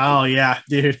with like. Oh yeah,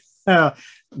 dude.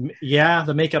 Yeah,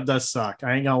 the makeup does suck.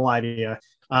 I ain't gonna lie to you,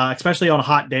 especially on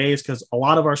hot days, because a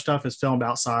lot of our stuff is filmed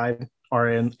outside or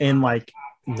in like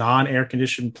non-air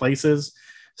conditioned places.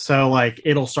 So like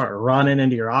it'll start running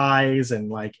into your eyes, and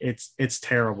like it's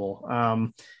terrible.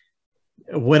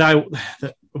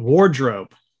 The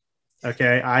wardrobe.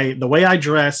 Okay, the way I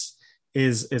dress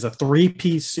is a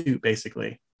 3-piece suit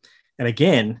basically, and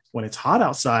again, when it's hot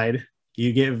outside,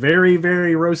 you get very,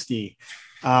 very roasty.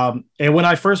 And when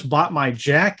I first bought my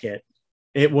jacket,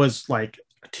 it was like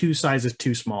 2 sizes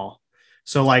too small.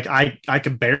 So like I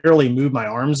could barely move my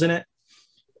arms in it.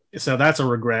 So that's a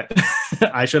regret.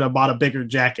 I should have bought a bigger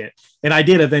jacket. And I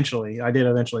did eventually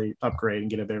upgrade and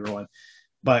get a bigger one.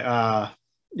 But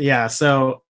yeah,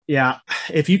 so yeah,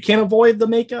 if you can avoid the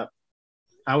makeup,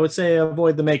 I would say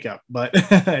avoid the makeup. But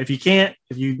if you can't,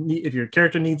 if your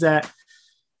character needs that,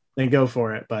 then go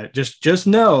for it. But just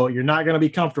know you're not going to be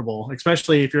comfortable,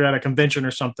 especially if you're at a convention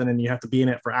or something and you have to be in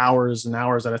it for hours and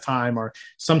hours at a time. Or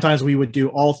sometimes we would do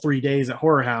all 3 days at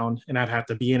Horror Hound, and I'd have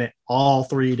to be in it all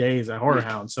 3 days at Horror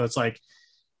Hound. So it's like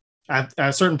at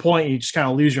a certain point, you just kind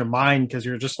of lose your mind, because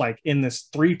you're just like in this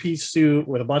 3-piece suit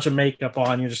with a bunch of makeup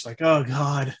on. You're just like, oh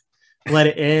God, let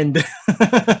it end.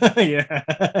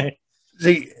 Yeah.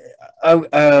 See,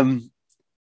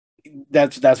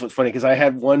 that's what's funny, because I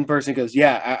had one person goes,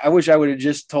 yeah, I wish I would have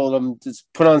just told him to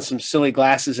put on some silly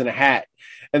glasses and a hat.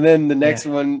 And then the next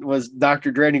one was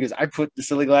Dr. Dre, and he goes, I put the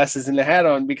silly glasses and the hat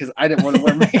on because I didn't want to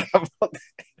wear makeup.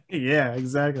 Yeah,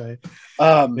 exactly.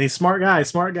 Smart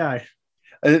guy.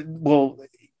 Well,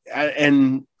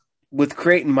 and with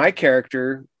creating my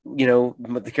character,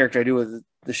 the character I do with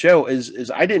the show is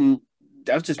that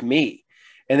was just me.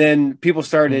 And then people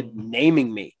started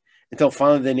naming me until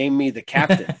finally they named me the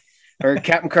captain. Or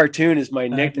Captain Cartoon is my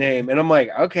nickname. And I'm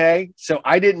like, okay. So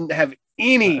I didn't have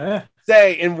any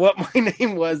say in what my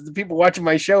name was. The people watching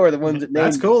my show are the ones that named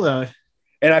That's cool, though.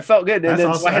 And I felt good. And then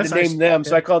awesome. So I had to name them.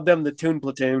 So I called them the Toon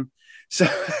Platoon. So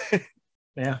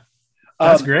yeah,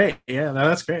 that's great. Yeah, no,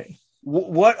 that's great.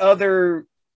 What other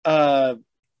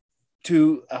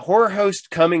to a horror host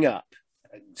coming up?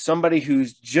 Somebody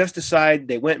who's just decided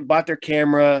they went and bought their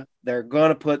camera, they're going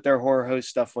to put their horror host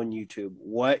stuff on YouTube.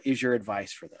 What is your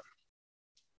advice for them?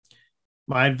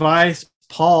 My advice,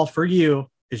 Paul, for you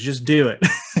is just do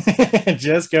it.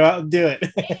 Just go out and do it.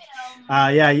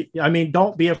 Yeah, I mean,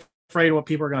 don't be afraid of what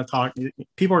people are going to talk.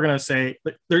 People are going to say,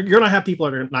 you're going to have people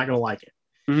that are not going to like it.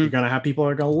 Mm-hmm. You're going to have people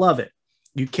that are going to love it.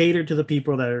 You cater to the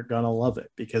people that are going to love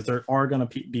it, because there are going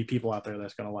to be people out there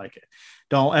that's going to like it.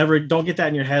 Don't get that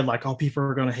in your head like, oh, people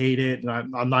are going to hate it and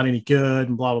I'm not any good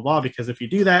and blah, blah, blah. Because if you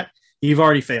do that, you've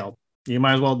already failed. You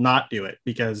might as well not do it,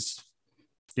 because,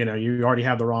 you already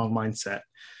have the wrong mindset.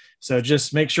 So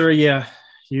just make sure you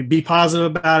be positive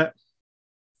about it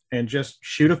and just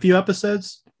shoot a few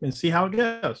episodes and see how it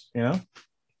goes.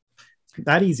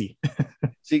 That easy.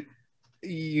 See,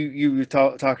 you were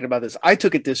talking about this. I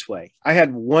took it this way. I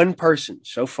had one person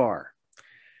so far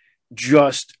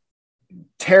just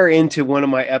tear into one of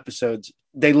my episodes.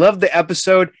 They loved the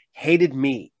episode, hated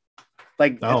me.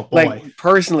 Like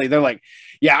personally, they're like,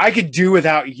 yeah, I could do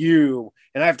without you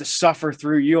and I have to suffer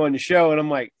through you on the show. And I'm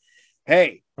like,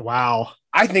 hey, wow,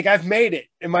 I think I've made it.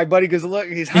 And my buddy goes, look,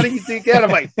 how do you think that?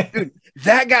 I'm like, dude,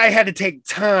 that guy had to take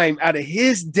time out of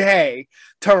his day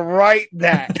to write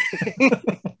that.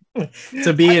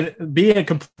 To be a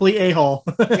complete a-hole.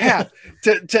 Yeah.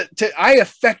 I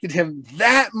affected him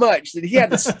that much that he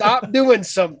had to stop doing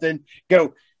something,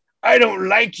 go, I don't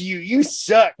like you. You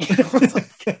suck.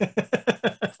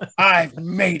 I've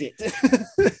made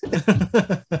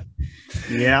it.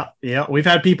 Yeah. We've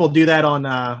had people do that on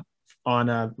my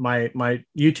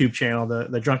YouTube channel,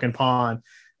 the Drunken Pawn.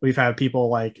 We've had people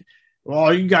like,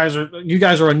 well, you guys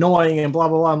are annoying and blah,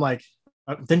 blah, blah. I'm like,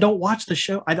 then don't watch the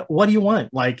show. What do you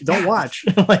want? Like, don't watch.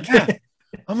 Like, yeah.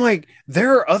 I'm like,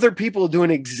 there are other people doing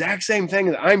the exact same thing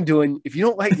that I'm doing. If you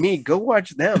don't like me, go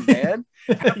watch them, man.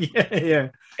 Yeah.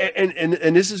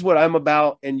 And this is what I'm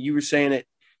about. And you were saying it.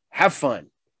 Have fun.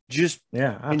 Just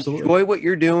absolutely. Enjoy what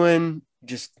you're doing.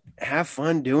 Just have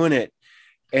fun doing it.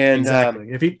 And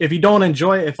exactly. If you don't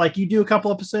enjoy it, if like you do a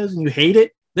couple episodes and you hate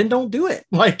it, then don't do it.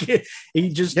 Like you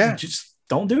just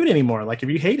don't do it anymore. Like if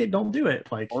you hate it, don't do it.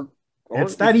 Like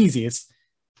it's that easy. It's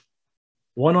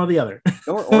one or the other.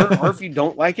 or if you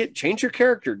don't like it, change your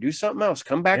character, do something else,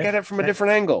 come back at it from a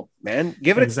different angle, man.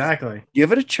 Give it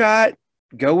a shot,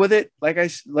 go with it. When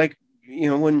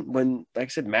like I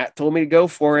said, Matt told me to go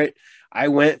for it. I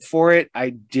went for it. I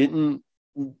didn't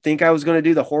think I was going to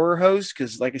do the horror host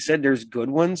because, like I said, there's good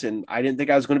ones, and I didn't think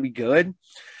I was going to be good.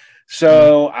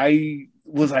 So I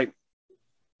was like,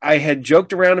 I had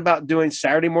joked around about doing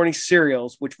Saturday morning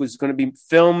serials, which was going to be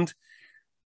filmed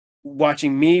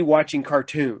watching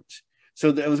cartoons. So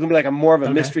it was going to be like a more of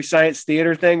a mystery science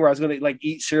theater thing where I was going to like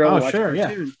eat cereal and watch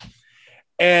cartoons. Yeah.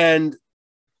 And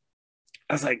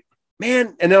I was like,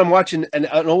 man. And then I'm watching an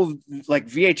old like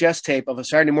VHS tape of a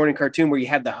Saturday morning cartoon where you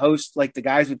had the host, like the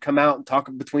guys would come out and talk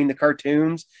between the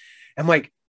cartoons. I'm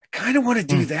like, I kind of want to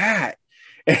do that.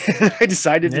 And I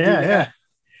decided to do that. Yeah.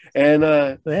 And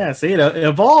see, it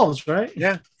evolves, right?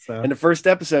 Yeah. So, and the first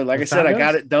episode, like I said, I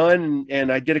got it done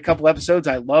and I did a couple episodes.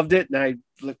 I loved it. And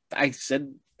I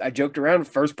said, I joked around.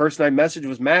 The first person I messaged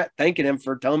was Matt, thanking him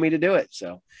for telling me to do it.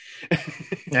 So,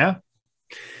 yeah.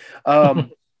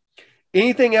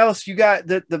 Anything else you got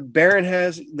that the Baron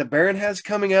has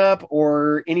coming up,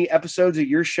 or any episodes of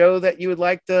your show that you would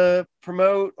like to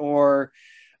promote, or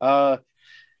nothing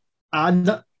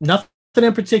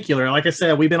in particular. Like I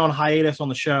said, we've been on hiatus on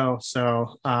the show,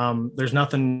 so there's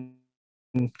nothing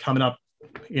coming up,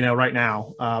 right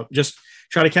now. Just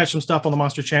try to catch some stuff on the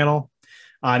Monster Channel.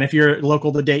 And if you're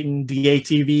local to Dayton,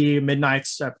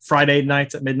 DATV Friday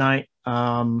nights at midnight.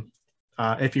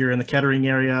 If you're in the Kettering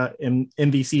area, in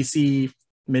MVCC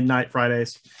midnight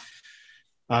Fridays,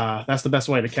 that's the best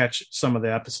way to catch some of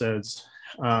the episodes.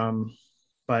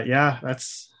 But yeah,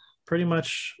 that's pretty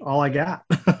much all I got.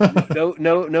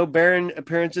 No Baron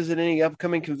appearances at any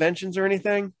upcoming conventions or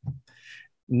anything.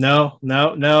 No.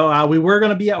 We were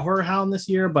going to be at Horror Hound this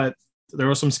year, but there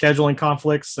was some scheduling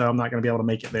conflicts, so I'm not going to be able to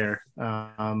make it there.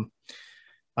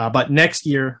 But next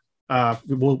year,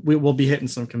 we'll be hitting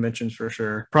some conventions for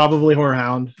sure. Probably Horror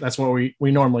Hound. That's what we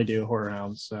normally do, Horror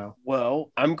Hounds. So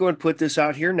Well, I'm going to put this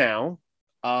out here now.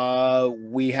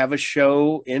 We have a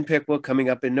show in Piqua coming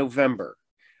up in November.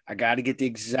 I got to get the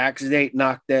exact date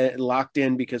locked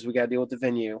in because we got to deal with the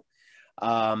venue.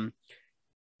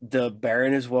 The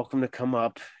Baron is welcome to come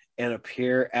up and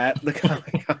appear at the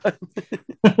Comic-Con.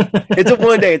 It's a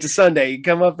one day. It's a Sunday. You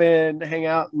come up and hang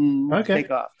out and take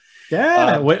off.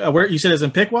 Yeah. Where you said it's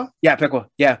in Piqua? Yeah, Piqua.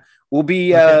 Yeah. We'll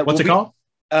be. What's it called?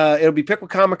 It'll be Piqua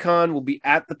Comic-Con. We'll be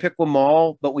at the Piqua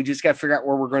Mall, but we just got to figure out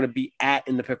where we're going to be at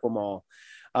in the Piqua Mall.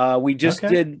 We just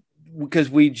did because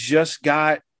we just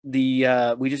got we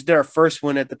just did our first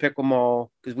one at the Piqua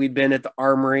Mall because we'd been at the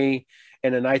Armory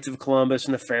and the Knights of Columbus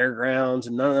and the Fairgrounds,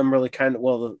 and none of them really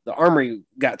the Armory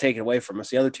got taken away from us.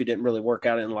 The other two didn't really work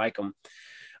out. I didn't like them.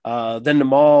 Then the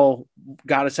mall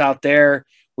got us out there.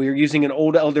 We were using an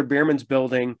old Elder Beerman's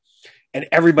building, and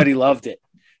everybody loved it.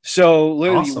 So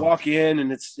literally, you walk in,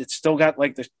 and it's still got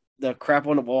like the crap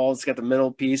on the wall. It's got the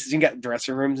middle pieces. You got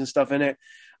dressing rooms and stuff in it.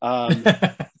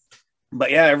 But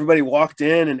yeah, everybody walked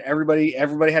in, and everybody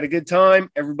had a good time.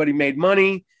 Everybody made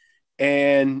money,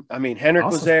 and I mean, Henrik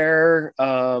was there.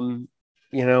 Hanging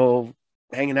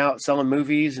out, selling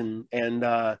movies, and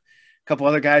a couple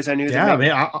other guys I knew. Yeah,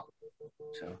 man.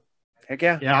 So heck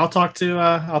yeah. Yeah, I'll talk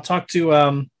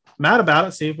to Matt about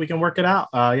it, see if we can work it out.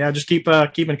 Just keep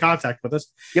in contact with us.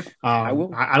 Yep, I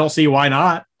will. I don't see why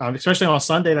not, especially on a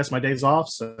Sunday. That's my days off.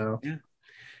 So yeah,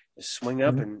 just swing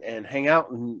up and hang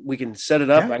out, and we can set it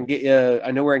up. Yeah. I can get you.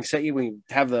 I know where I can set you. We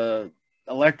have the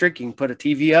electric. You can put a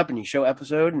TV up, and you show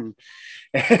episode. And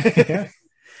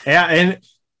and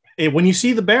when you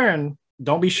see the Baron,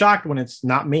 don't be shocked when it's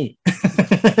not me.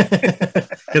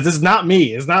 Because it's not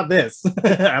me. It's not this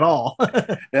at all.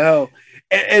 No.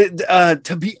 And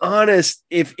to be honest,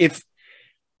 if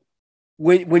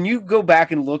when you go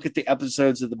back and look at the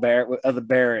episodes of the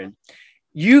Baron,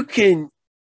 you can,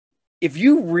 if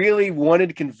you really wanted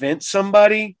to convince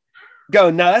somebody, go,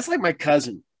 no, that's like my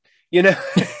cousin, Yeah,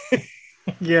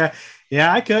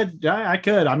 I could.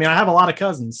 I mean, I have a lot of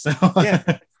cousins, so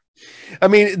yeah. I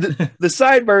mean, the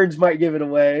sideburns might give it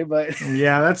away, but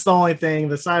yeah, that's the only thing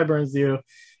the sideburns do.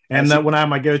 And then when I have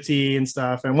my goatee and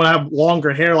stuff, and when I have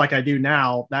longer hair like I do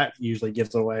now, that usually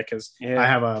gives it away because I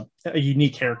have a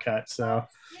unique haircut. So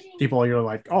people are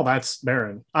like, "Oh, that's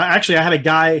Baron." I had a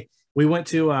guy. We went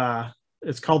to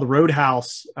it's called the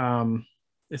Roadhouse.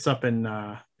 It's up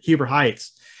in Huber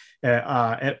Heights.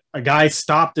 A guy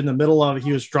stopped in the middle of.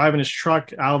 He was driving his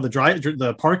truck out of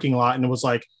the parking lot, and he was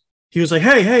like,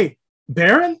 "Hey,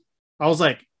 Baron." I was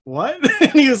like, "What?"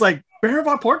 And he was like, "Baron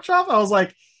VonPorkchop." I was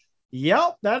like,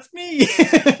 "Yep, that's me."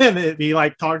 And he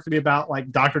talked to me about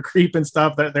Dr. Creep and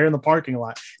stuff that they're in the parking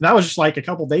lot. And that was just a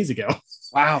couple days ago.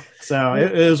 Wow. So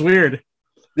it was weird.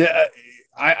 Yeah,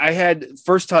 I had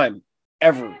first time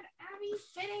ever. Abby's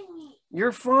fitting me.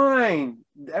 You're fine.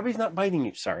 Abby's not biting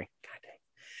you. Sorry. God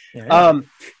dang. Yeah.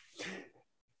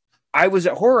 I was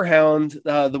at Horror Hound,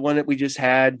 the one that we just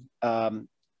had,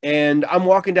 and I'm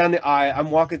walking down the aisle.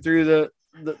 I'm walking through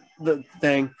the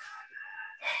thing.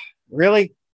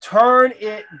 Really? Turn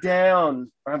it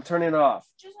down, or I'm turning it off.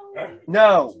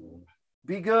 No,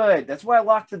 be good. That's why I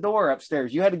locked the door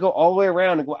upstairs. You had to go all the way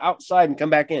around and go outside and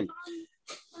come back in.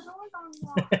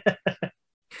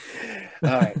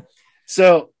 All right.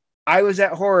 So I was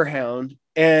at Horror Hound,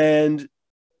 and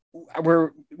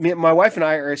my wife and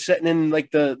I are sitting in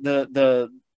the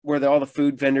where all the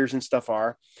food vendors and stuff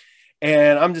are,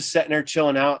 and I'm just sitting there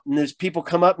chilling out. And there's people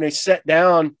come up and they sit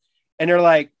down,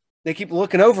 and they keep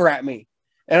looking over at me.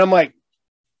 And I'm like,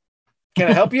 "Can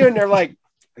I help you?" And they're like,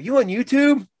 "Are you on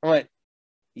YouTube?" I'm like,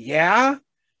 "Yeah."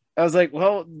 I was like,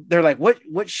 "Well," they're like,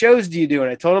 what shows do you do?"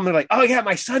 And I told them, they're like, "Oh yeah,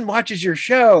 my son watches your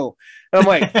show." And I'm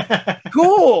like,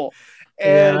 "Cool."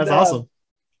 And that's awesome.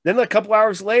 Then a couple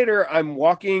hours later, I'm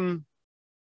walking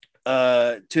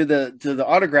to the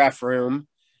autograph room,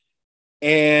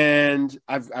 and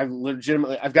I've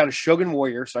got a Shogun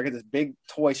Warrior. So I got this big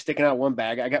toy sticking out of one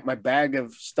bag. I got my bag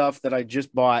of stuff that I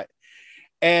just bought.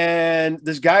 And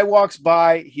this guy walks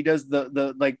by, he does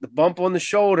the bump on the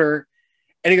shoulder,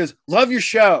 and he goes, "Love your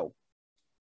show."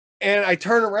 And I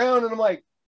turn around and I'm like,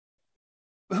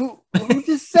 who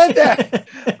just said that?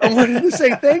 I wanted to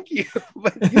say thank you,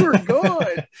 but you were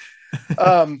gone.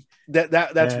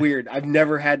 That's weird. I've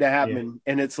never had that happen.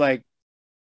 Yeah. And it's like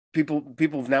people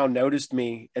have now noticed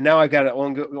me, and now I've got an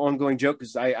ongoing joke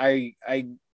because I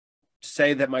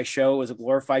say that my show is a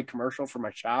glorified commercial for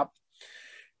my shop.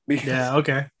 Yeah,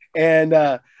 okay. And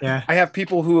I have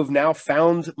people who have now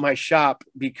found my shop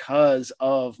because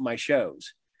of my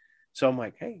shows. So I'm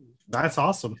like, hey, that's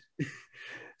awesome.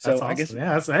 So awesome. I guess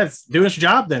that's doing its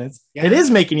job. Then it Yeah.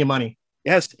 is making you money.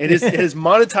 Yes, it is. It is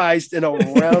monetized in a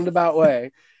roundabout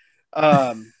way.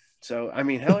 So I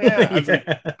mean, hell yeah! I was like,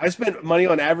 I spent money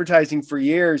on advertising for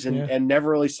years and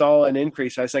never really saw an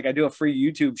increase. I was like, I do a free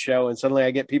YouTube show, and suddenly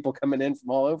I get people coming in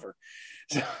from all over.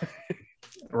 So,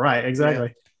 Right,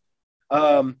 exactly.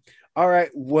 yeah. All right.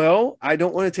 Well, I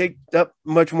don't want to take up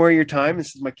much more of your time.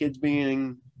 This is my kids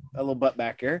being a little butt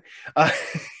back here. I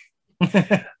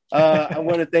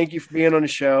want to thank you for being on the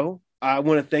show. I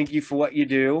want to thank you for what you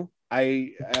do.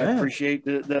 I appreciate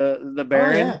the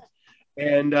Baron. Oh, yeah.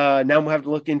 And now we'll have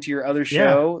to look into your other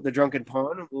show, The Drunken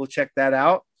Pawn. We'll check that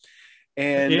out.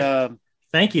 And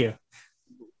thank you.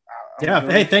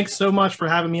 Hey, thanks so much for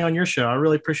having me on your show. I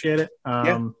really appreciate it.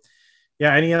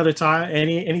 Any other time,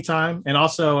 anytime. And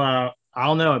also, I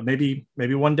don't know, maybe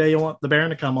one day you want the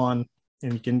Baron to come on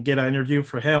and you can get an interview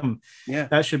for him. Yeah,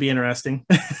 that should be interesting.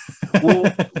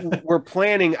 Well, we're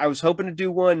planning. I was hoping to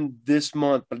do one this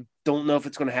month, but don't know if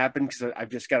it's going to happen because I've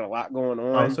just got a lot going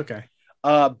on. Oh, it's okay.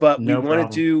 But we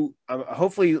want to do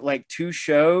hopefully like 2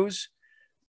 shows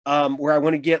where I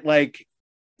want to get like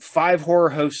 5 horror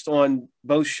hosts on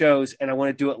both shows, and I want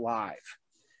to do it live.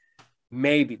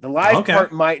 Maybe the live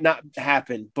part might not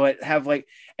happen, but have like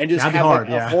have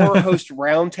a horror host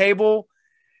roundtable.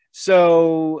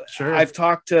 So I've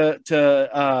talked to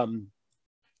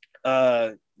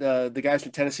the guys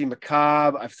from Tennessee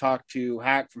Macabre. I've talked to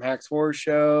Hack from Hack's Horror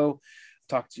Show.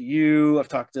 Talked to you. I've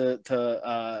talked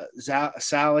to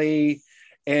Sally,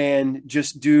 and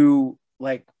just do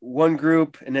like one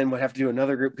group, and then we'll have to do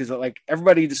another group because like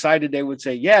everybody decided they would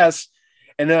say yes,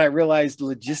 and then I realized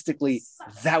logistically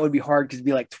that would be hard because it'd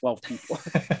be like 12 people.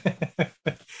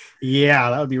 Yeah,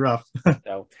 that would be rough.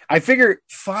 So I figure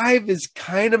 5 is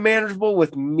kind of manageable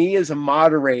with me as a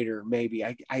moderator. Maybe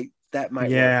I that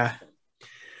might work.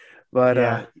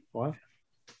 But well,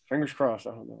 fingers crossed.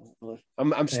 I don't know.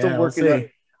 I'm still working on.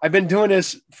 I've been doing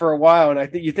this for a while, and I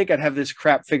think you think I'd have this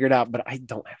crap figured out, but I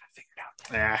don't have it figured out.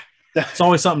 Yeah, it's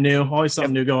always something new. Always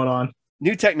something new going on.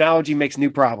 New technology makes new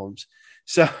problems.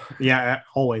 So yeah,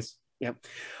 always. Yep.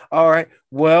 All right.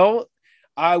 Well,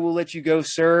 I will let you go,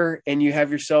 sir, and you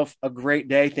have yourself a great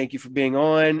day. Thank you for being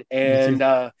on,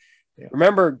 and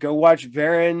remember, go watch the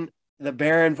Baron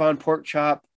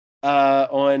VonPorkchop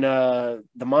on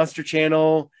the Monster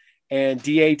Channel and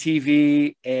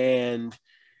DATV, and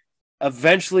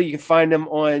eventually you can find them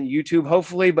on YouTube,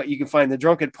 hopefully, but you can find The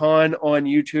Drunken Pawn on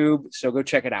YouTube. So go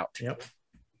check it out. Yep.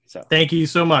 So thank you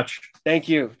so much. Thank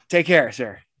you. Take care,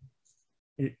 sir.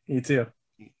 You too.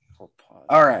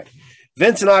 All right.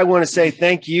 Vince and I want to say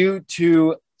thank you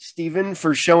to Stephen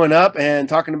for showing up and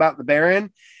talking about the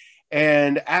Baron.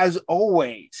 And as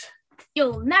always,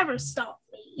 you'll never stop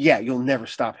me. Yeah, you'll never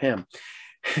stop him.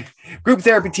 Group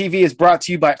Therapy TV is brought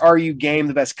to you by RU Game,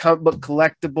 the best comic book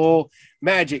collectible,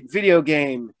 magic, video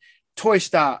game, toy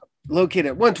stop, located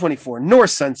at 124 North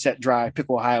Sunset Drive,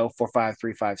 Pickle, Ohio,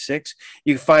 45356.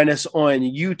 You can find us on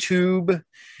YouTube.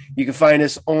 You can find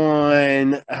us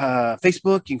on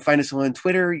Facebook. You can find us on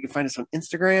Twitter. You can find us on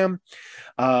Instagram.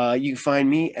 You can find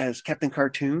me as Captain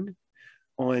Cartoon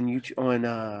on YouTube,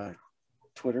 on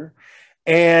Twitter.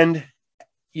 And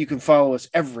you can follow us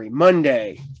every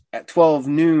Monday at 12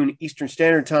 noon Eastern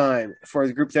Standard Time for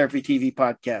the Group Therapy TV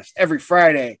podcast. Every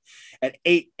Friday at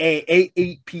 8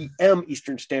 p.m.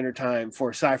 Eastern Standard Time for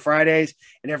Sci Fridays.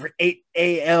 And every 8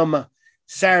 a.m.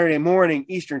 Saturday morning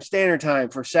Eastern Standard Time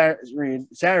for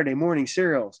Saturday morning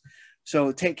serials.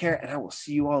 So take care, and I will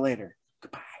see you all later.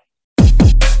 Goodbye.